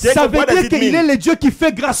God of Ça Jacob, veut what does dire it qu'il est mean? le Dieu qui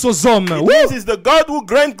fait grâce aux hommes. It Woo! means he's the God who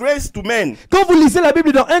grants grace to men. Quand vous lisez la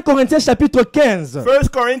Bible dans 1 Corinthiens chapitre 15, 1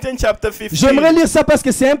 Corinthians chapter 15. j'aimerais lire ça parce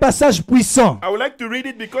que c'est un passage puissant. I would like to read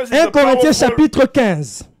it because it's 1 a Corinthiens powerful. chapitre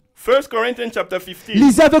 15. 1 Corinthians chapter 15.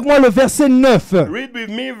 Lisez avec moi le verset 9. Read with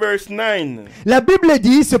me verse 9. La Bible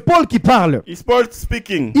dit, c'est Paul qui parle. It's Paul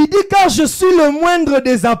speaking. Il dit, car je suis le moindre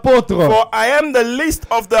des apôtres. For I am the least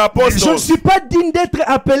of the Je ne apostles, suis pas digne d'être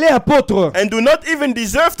appelé apôtre. and do not even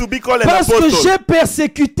deserve to be called an Parce que apostle, j'ai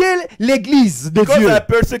persécuté l'église de because Dieu. I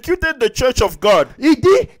persecuted the church of God. Il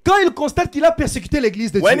dit, quand il constate qu'il a persécuté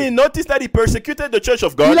l'église de When Dieu, he noticed that he persecuted the church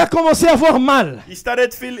of il God, a commencé à avoir mal. he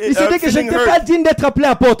started Il s'est dit que je feeling n'étais pas hurt. digne d'être appelé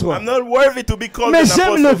apôtre. I'm not worthy to be called Mais an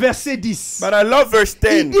j'aime le apostle. verset 10. But I love verse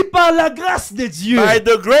Il 10. dit, par la grâce de Dieu, By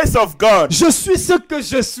the grace of God, je suis ce que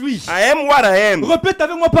je suis. I am what I am. Répète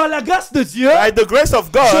avec moi, par la grâce de Dieu, By the grace of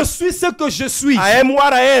je God, suis ce que je suis. I am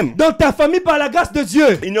what I am. Dans ta famille, par la grâce de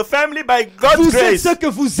Dieu, In your family, by God's vous êtes grace, ce que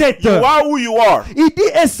vous êtes. you are who you are. Il dit,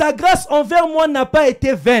 et sa grâce envers moi n'a pas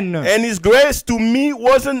été vaine. And his grace to me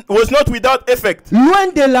was not without effect. Loin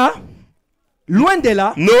de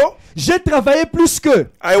là, No, j'ai travaillé plus qu'eux.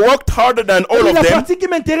 I worked harder than all Et of la them. partie qui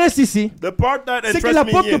m'intéresse ici, The part that c'est que interests me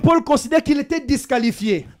l'apôtre here, Paul considère qu'il était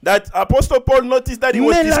disqualifié. that Apostle Paul noticed that he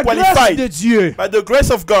was Mais la grâce de disqualified. Dieu By the grace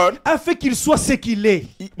of God, a fait qu'il soit ce qu'il est.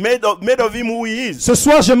 he made of him who he is. Ce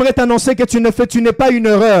soir, j'aimerais t'annoncer que tu n'es pas une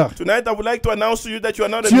erreur. Tonight, I would like to announce to you that you are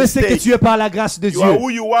not a Tu es ce que mistake. tu es par la grâce de You are Dieu. who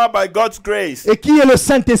you are by God's grace. Et qui est le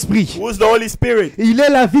Saint-Esprit? Who is the Holy Spirit? Il est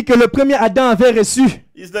la vie que le premier Adam avait reçue,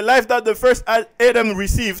 It's the life that the first Adam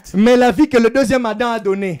received, mais la vie que le deuxième Adam a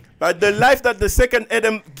donnée. but the life that the second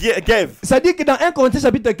Adam gave. Ça dit que dans 1 Corinthiens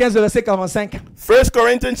chapitre 15, verset 45, 1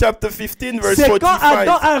 Corinthians chapter 15, verse c'est quand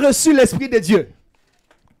Adam 45. a reçu l'Esprit de Dieu.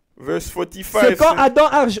 Verse C'est 45. quand Adam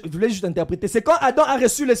a... Je voulais juste interpréter. C'est quand Adam a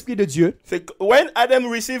reçu l'Esprit de Dieu C'est when Adam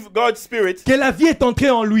received God's Spirit, que la vie est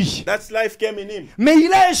entrée en lui. that's life came in him. Mais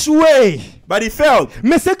il a échoué. But he failed.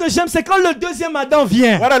 Mais ce que j'aime, c'est quand le deuxième Adam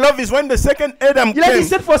vient. What I love is when the second Adam Il a dit, came.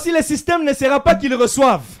 cette fois-ci, le système ne sera pas qu'il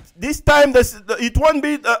reçoive. This time, it won't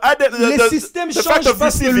be Le système the fact change of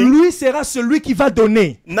parce que receiving. lui sera celui qui va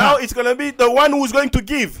donner. Now it's going to be the one who's going to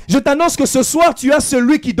give. Je t'annonce que ce soir, tu as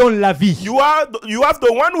celui qui donne la vie. You have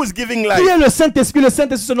the one who's giving life. Qui est le Saint-Esprit? Le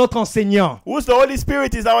Saint-Esprit, c'est notre enseignant. Who's the Holy Spirit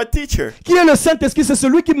is our teacher. Qui est le Saint-Esprit? C'est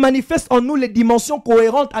celui qui manifeste en nous les dimensions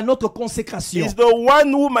cohérentes à notre consécration. He's the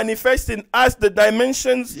one who manifests in us the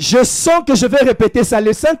dimensions. Je sens que je vais répéter ça.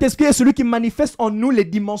 Le Saint-Esprit est celui qui manifeste en nous les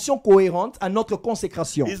dimensions cohérentes à notre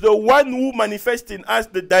consécration. He's the one who manifests in us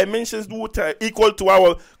the dimensions which are equal to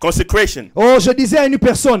our consecration. Oh, je disais à une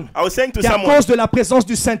personne I was saying to qu'à someone, cause de la présence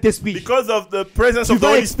du Saint-Esprit, because of the presence tu of the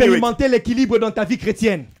vas Holy Spirit, expérimenter l'équilibre dans ta vie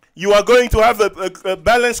chrétienne. you are going to have a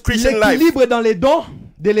balanced Christian life. L'équilibre dans les dons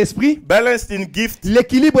de l'esprit, Balanced in gift,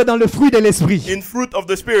 l'équilibre dans le fruit de l'esprit. in fruit of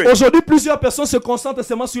the Spirit. Aujourd'hui, plusieurs personnes se concentrent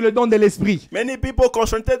seulement sur le don de l'esprit Many people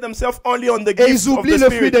concentrate themselves only on the et gifts ils of oublient the le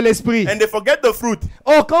fruit de Spirit, l'esprit. and they forget the fruit.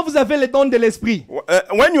 Or, quand vous avez le don de l'esprit,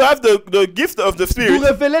 When you have the gift of the vous Spirit,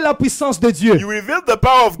 révélez la puissance de Dieu. you reveal the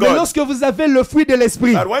power of Mais God. lorsque vous avez le fruit de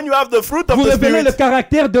l'esprit, But when you have the fruit of vous the révélez le Spirit,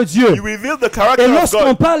 caractère de Dieu. you reveal the Et character of lorsqu'on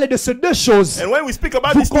God. parle de ces deux choses, And when we speak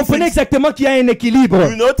about vous these two comprenez things, exactement qu'il y a un équilibre.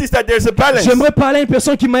 you notice that there's a balance. J'aimerais parler à une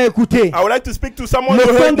personne qui m'a écouté. I would like to speak to someone Le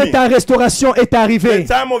who temps heard de me. ta restauration est arrivé. The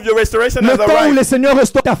time of your restoration Le has temps où arrived. le Seigneur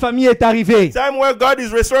restaure ta famille est arrivé. Time where God is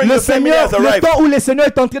restoring Le your family has le arrived. temps où le Seigneur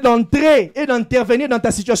est en train d'entrer et d'intervenir dans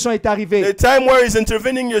ta situation est arrivé. The time where He's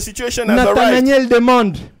intervening in your situation has arrived. Nathanaël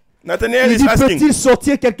demande, Nathaniel il is dit, asking, peut-il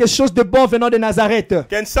sortir quelque chose de bon venant de Nazareth?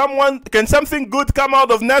 can something good come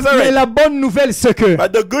out of Mais Nazareth? la bonne nouvelle, c'est que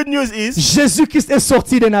But the good news is, Jésus-Christ est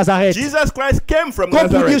sorti de Nazareth. Jesus Christ came from Comme pour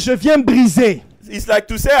dire, Nazareth. je viens briser It's like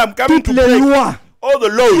to say, I'm coming toutes to les break lois all the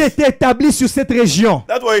qui laws étaient établis sur cette région.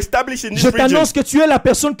 that were established in this Je region. t'annonce que tu es la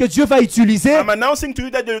personne que Dieu va utiliser I'm announcing to you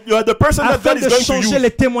that you are the person that afin God is de going to changer use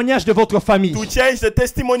les témoignages de votre famille, to change the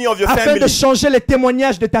testimony of your afin family, de changer les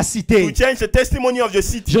témoignages de ta to cité. change the testimony of your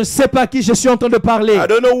city. Je ne sais pas à qui je suis en train de parler, I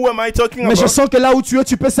don't know who am I talking mais je about, sens que là où tu es,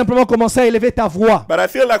 tu peux simplement commencer à élever ta voix. but I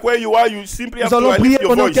feel like where you are, you simply have Nous allons to prier lift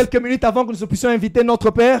your pendant voice. quelques minutes avant que nous puissions inviter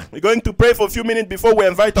notre Père. We're going to pray for a few minutes before we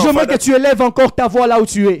invite our J'aimerais que Father. tu élèves encore ta voix là où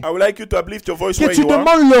tu es. I would like you to uplift your voice Que where tu you are.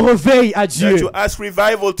 demandes le réveil à That Dieu. you ask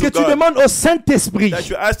revival to Que tu God. demandes au Saint-Esprit That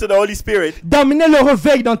you ask to the Holy Spirit d'amener le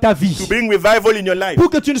réveil dans ta to vie. bring revival in your life, Pour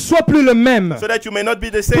que tu ne sois plus le même. so that you may not be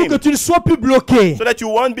the Pour same, que tu ne sois plus bloqué. so that you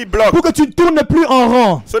won't be blocked, Pour que tu ne tournes plus en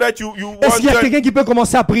rond. so that you Est-ce won't qu'il y a turn. quelqu'un qui peut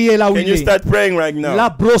commencer à prier là où Can il you est? start praying right now? La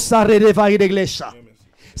brossa redevari d'Iglesia.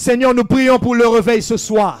 Seigneur, nous prions pour le réveil ce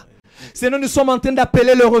soir. Seigneur, nous sommes en train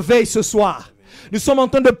d'appeler le réveil ce soir. Nous sommes en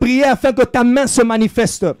train de prier afin que ta main se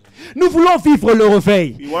manifeste. Nous voulons vivre le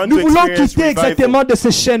réveil. We want Nous to voulons experience quitter revival. exactement de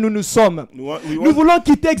ces chaînes où nous sommes. We Nous want voulons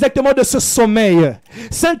quitter exactement de ce sommeil.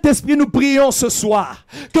 Saint-Esprit, nous prions ce soir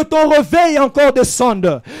que ton réveil encore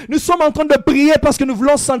descende. Nous sommes en train de prier parce que nous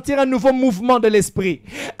voulons sentir un nouveau mouvement de l'esprit,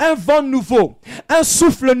 un vent nouveau, un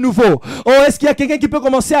souffle nouveau. Oh, est-ce qu'il y a quelqu'un qui peut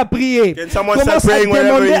commencer à prier? Can someone Commence start à praying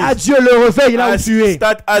wherever demander he is? à Dieu le réveil là où tu es.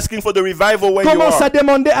 Start asking for the revival where you Commence à are.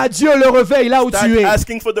 demander à Dieu le réveil là où Start tu es.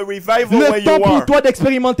 asking for the revival where Le you temps pour are. toi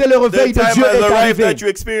d'expérimenter le réveil The de time Dieu has est arrived arrivé. that you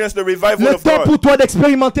experience the revival Le of temps God. pour toi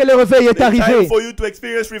d'expérimenter le réveil est The time arrivé. for you to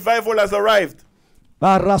experience revival has arrived.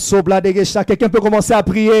 Quelqu'un peut commencer à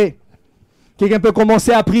prier. Quelqu'un peut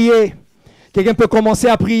commencer à prier. Quelqu'un peut commencer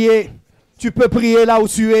à prier. Tu peux prier là où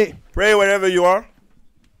tu es. Pray wherever you are.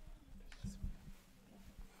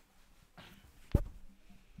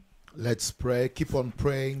 Let's pray. Keep on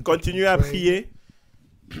praying. Continue à prier.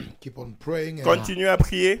 Keep on praying. Continue à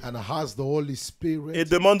prier. And ask the Holy Et Spirit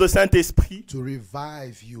demande au Saint-Esprit to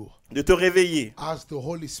revive you. de te réveiller. Ask the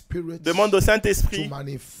Holy Spirit Demande au to Saint-Esprit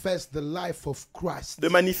manifest the life of Christ de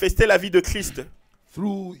manifester la vie de Christ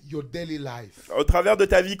through your daily life. au travers de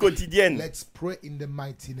ta vie quotidienne. Let's pray in the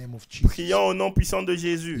mighty name of Jesus. Prions au nom puissant de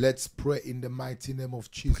Jésus. Let's pray in the mighty name of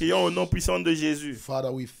Jesus. Prions au nom puissant de Jésus. Father,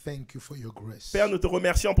 we thank you for your grace. Père, nous te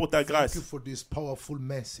remercions pour ta Thank grâce. you for this powerful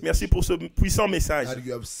message Merci pour ce puissant message that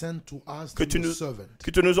you have sent to us, que to tu your nous, servant.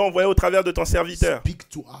 que tu nous as envoyé au travers de ton serviteur. Speak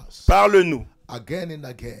to us Parle-nous again and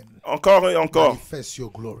again. encore et encore. Manifest your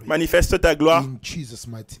glory Manifeste ta gloire in Jesus'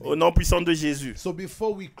 mighty au name. nom puissant de Jésus. So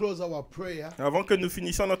before we close our prayer, Avant que nous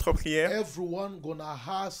finissions notre prière, everyone gonna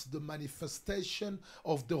ask the manifestation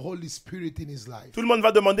of the Holy Spirit in his life. tout le monde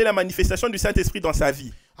va demander la manifestation du Saint-Esprit dans sa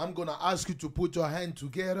vie. I'm gonna ask you to put your hand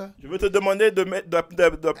together. Je veux te demander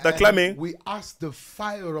d'acclamer And we ask the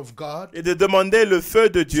fire of God et de demander le feu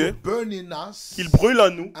de to Dieu burn in us, qu'il brûle en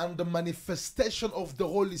nous and the manifestation of the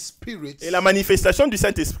Holy Spirit et la manifestation du to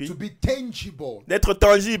Saint-Esprit be tangible d'être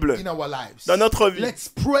tangible in our lives. dans notre vie. Let's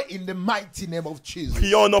pray in the mighty name of Jesus.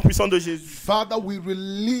 Prions au nom puissant de Jésus. Father, we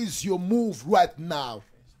release your move right now.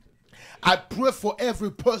 I pray for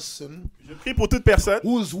every person Je prie pour toute personne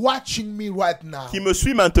who's watching me right now. qui me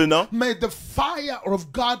suit maintenant. May the fire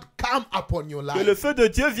of God come upon your Que le life. feu de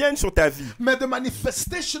Dieu vienne sur ta vie. May the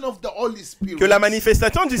manifestation of the Holy Spirit Que la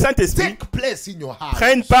manifestation du Saint-Esprit take place in your heart.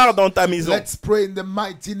 prenne part dans ta maison. Let's pray in the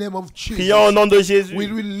mighty name of Prions au Jesus. nom de We Jésus.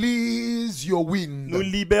 release your wind. Nous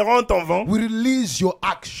libérons ton vent. We release your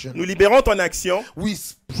action. Nous libérons ton action. We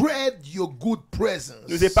spread your good presence.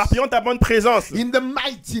 Nous éparpillons ta bonne présence. In the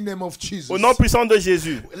mighty name of Jesus. Au nom puissant de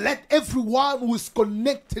Jésus. Let everyone who is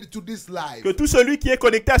connected to this life Que tout celui qui est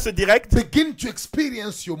connecté à ce direct begin to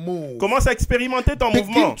experience your move. commence à expérimenter ton Begin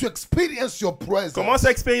mouvement. to experience your presence. Commence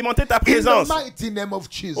à expérimenter ta In the présence. mighty name of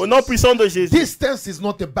Jesus. Au nom puissant de Jésus. Distance is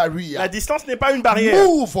not a barrier. La distance n'est pas une barrière.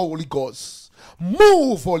 Move, Holy Ghost.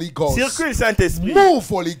 Move, Holy Ghost. Circule, Saint-Esprit. Move,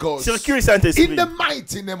 Holy Ghost. Circule, In Saint-Esprit. the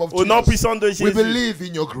mighty name of Au nom Jesus. puissant de We Jésus. believe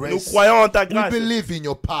in your Nous grace. croyons en ta We grâce. believe in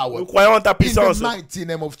your power. Nous croyons en ta In the puissance. mighty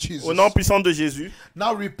name of Jesus. Au nom puissant de Jésus.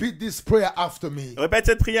 Now repeat this prayer after me. Répète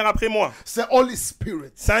cette prière après moi. Say, Holy Spirit,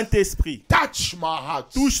 Saint-Esprit, touch my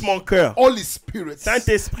heart. touche mon cœur. Holy Spirit,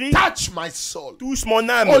 Saint-Esprit, touch my soul. touche mon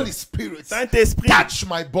âme. Holy Spirit, Saint-Esprit, touch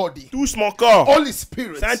my body. touche mon corps. Holy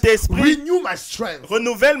Spirit, Saint-Esprit, renew my strength.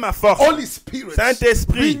 renouvelle ma force. Holy Spirit,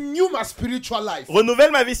 Saint-Esprit, renew my spiritual life. renouvelle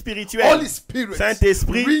ma vie spirituelle. Holy Spirit,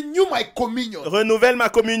 Saint-Esprit, renew my communion renouvelle ma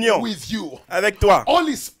communion with you. avec toi.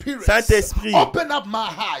 Holy Spirit, Saint-Esprit, open up my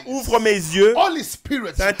eyes. ouvre mes yeux. Holy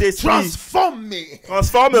Spirit, Saint-Esprit, transform me. May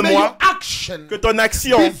Transforme-moi. your action action Que ton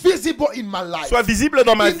action be visible in my life. soit visible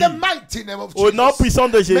dans ma In vie. the mighty name of Au nom Jesus. puissant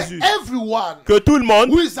de May Jésus. everyone Que tout le monde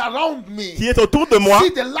who is around me qui est autour de moi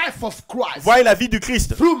see the life of Christ voie la vie du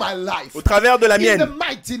Christ through my life. au travers de la In the mienne.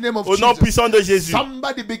 mighty name of Au nom Jesus. puissant de Jésus.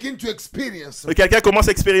 Somebody begin to experience Que quelqu'un commence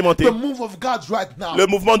à expérimenter the move of God right now. le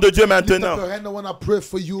mouvement de Dieu Lift up maintenant. your hand. I want to pray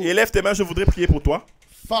for you. Et lève tes mains, je voudrais prier pour toi.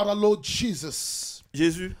 Father, Lord Jesus,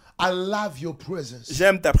 Jésus, I love your presence.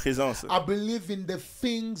 j'aime ta présence. I believe in the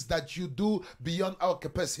things that you do beyond our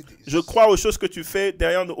capacities. Je crois aux choses que tu fais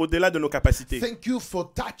derrière, au-delà de nos capacités. Thank you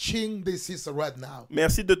for touching this sister right now.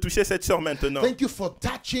 Merci de toucher cette sœur maintenant. Thank you for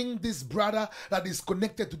touching this brother that is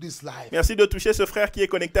connected to this life. Merci de toucher ce frère qui est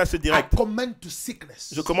connecté à ce I direct. command to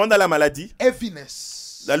sickness, Je commande à la maladie,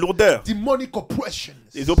 heaviness, la lourdeur, demonic oppressions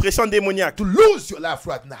les oppressions démoniaques, to lose your life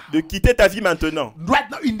right now. de quitter ta vie maintenant. Right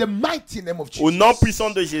now, in the mighty name of Jesus. Au nom puissant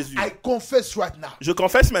de Jésus. I confess right now. Je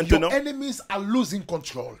confesse Your maintenant, enemies are losing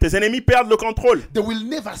control. tes ennemis perdent le contrôle. They will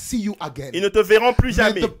never see you again. Ils ne te verront plus May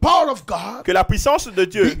jamais. the power of God Que la puissance de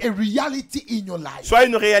Dieu be a reality in your life. soit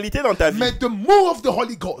une réalité dans ta vie. May the move of the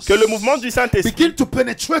Holy Ghost Que le mouvement du Saint-Esprit begin to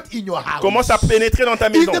penetrate in your house. commence à pénétrer dans ta In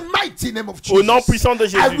maison. the mighty name of Au Jesus. nom puissant de I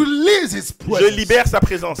Jésus, release His je presence. libère sa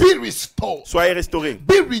présence. Be restored. Soyez restaurés.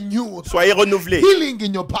 Be renewed. Soyez renouvelés. Healing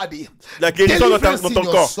in your body. La guérison dans Deliverance ton in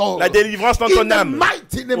your corps. soul. La délivrance dans In ton the âme.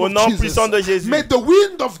 mighty name Au of nom Jesus. puissant de Jésus. May the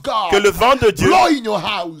wind of God Que le vent de Dieu blow in your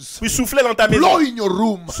house. puisse souffler dans ta Blow maison. in your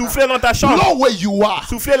room. Souffler dans ta chambre. Blow where you are.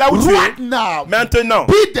 Souffler là où tu Right es. now. Maintenant,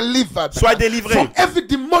 Be delivered. sois délivré From every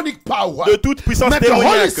demonic power. de toute puissance May the Holy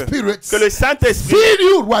démoniaque. Spirit Que le Saint-Esprit fill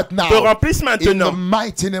you right now. te remplisse In the maintenant.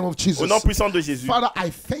 mighty name of Jesus. Au nom puissant de Jésus. Father, I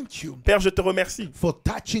thank you Père, je te remercie for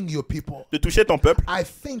touching your people. de toucher ton peuple. I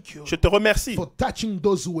thank you Je te remercie for touching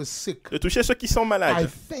those who were sick. de toucher ceux qui sont I malades.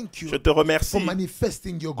 thank you Je te remercie for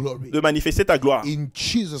manifesting your glory. de manifester ta gloire. In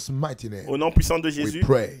Jesus' mighty name, Au nom puissant de we Jésus,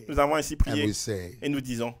 pray nous avons ainsi and prié we say, et nous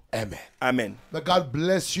disons Amen. Amen. May God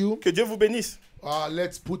bless you. Que Dieu vous bénisse.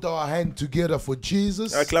 Let's put our hand together for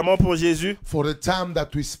Jesus, Acclamons pour Jésus, for the time that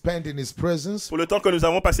we spent in His presence. pour le temps que nous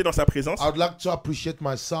avons passé dans sa présence. I would like to appreciate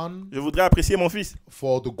my son Je voudrais apprécier mon fils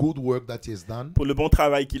for the good work that he has done. pour le bon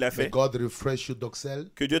travail qu'il a May fait. God refresh you, Doxael,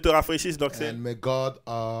 Que Dieu te rafraîchisse, Doxael, and may God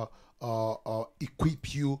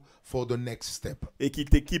equip you for the next step. et qu'il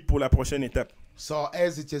t'équipe pour la prochaine étape. So,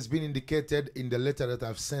 as it has been indicated in the letter that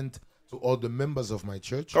I've sent to all the members of my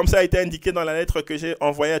church, Comme ça a été indiqué dans la lettre que j'ai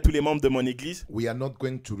envoyée à tous les membres de mon église, we are not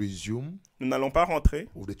going to resume nous n'allons pas rentrer,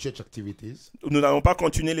 with the church activities. nous n'allons pas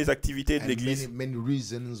continuer les activités de And l'église. many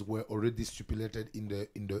reasons were already stipulated in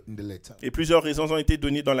the letter. Et plusieurs raisons ont été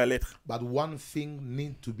données dans la lettre. But one thing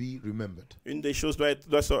needs to be remembered: Une des choses doit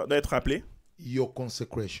être rappelée, your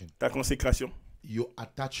consecration, ta consécration, your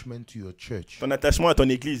attachment to your church, ton attachement à ton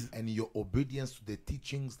église and your obedience to the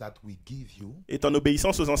teachings that we give you et ton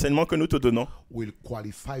obéissance aux enseignements que nous te donnons will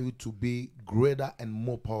qualify you to be greater and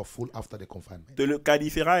more powerful after the confinement. te le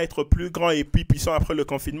qualifiera à être plus grand et plus puissant après le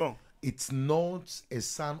confinement. It's not a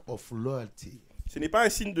sign of loyalty Ce n'est pas un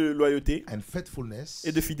signe de loyauté and faithfulness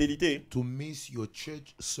et de fidélité to miss your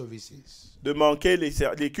church services. de manquer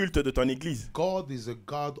les cultes de ton église. God is a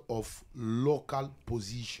God of local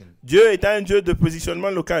position. Dieu est un Dieu de positionnement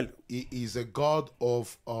local. He is a God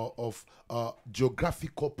of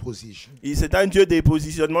geographical position. C'est un Dieu des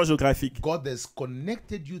positionnements géographiques. God has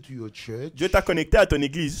connected you to your church Dieu t'a connecté à ton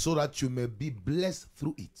église so that you may be blessed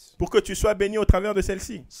through it. pour que tu sois béni au travers de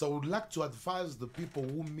celle-ci. So I would like to advise the people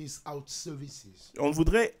who miss out services On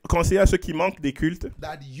voudrait conseiller à ceux qui manquent des cultes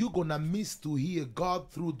that you're gonna miss to hear God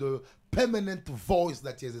through the permanent voice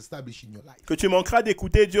that He has established in your life. que tu manqueras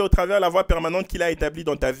d'écouter Dieu au travers de la voix permanente qu'il a établie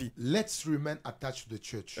dans ta vie. Let's remain attached to the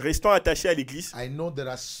church. Restons attachés à l'église. I know there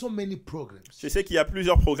are so many programs, Je sais qu'il y a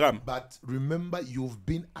plusieurs programmes, but remember you've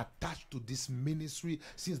been attached to this ministry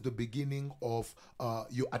since the beginning of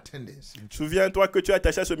your attendance. souviens-toi que tu es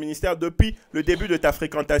attaché à ce ministère depuis le début de ta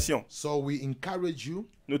fréquentation. So we encourage you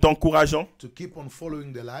Nous t'encourageons. to keep on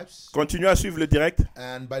following the lives, Continue à suivre le direct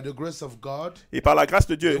and by the grace of God, et par la grâce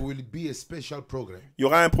de there Dieu, will be a special program il y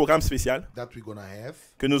aura un programme spécial that we're gonna have,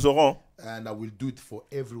 que nous aurons. and I will do it for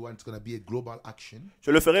everyone. It's gonna be a global action.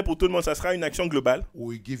 Je le ferai pour tout le monde. Ça sera une action globale.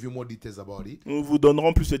 We'll give you more details about it. Nous vous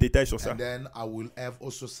donnerons plus de détails sur ça. And then I will have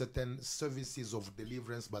also certain services of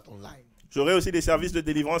deliverance, but online. J'aurai aussi des services de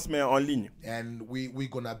délivrance, mais en ligne. And we're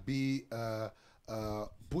gonna be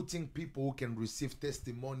putting people who can receive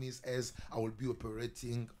testimonies as I will be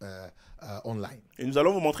operating online. Et nous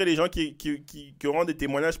allons vous montrer les gens qui auront des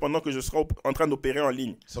témoignages pendant que je serai en train d'opérer en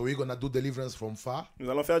ligne. So we're going to do deliverance from far. Nous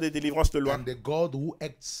allons faire des délivrances de loin. And the God who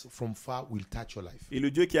acts from far will touch your life. Et le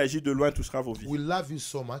Dieu qui agit de loin touchera vos vies. We love you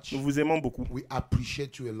so much. Nous vous aimons beaucoup. We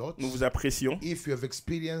appreciate you a lot. Nous vous apprécions. If you have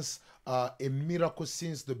experienced a miracle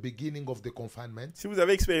since the beginning of the confinement, Si vous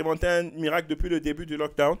avez expérimenté un miracle depuis le début du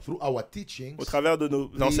lockdown, through our teachings, au travers de nos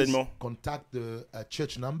please enseignements, contact the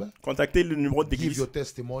church number, contactez le numéro give d'église, your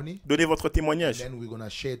testimony, donnez votre and témoignage. then we're going to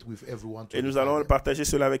share it with everyone. Et nous allons partager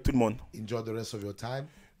cela avec tout le monde. Enjoy the rest of your time.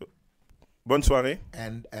 Bonne soirée.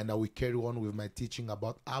 And I will carry on with my teaching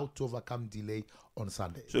about how to overcome delay on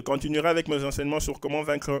Sunday. Je continuerai avec mes enseignements sur comment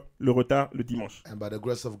vaincre le retard le dimanche. And by the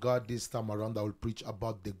grace of God, this time around, I will preach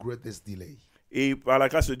about the greatest delay. Et par la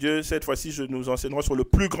grâce de Dieu, cette fois-ci, je nous enseignerai sur le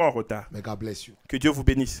plus grand retard. May God bless you. Que Dieu vous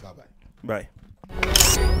bénisse. Bye-bye.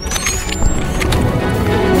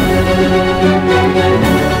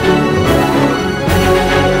 Bye.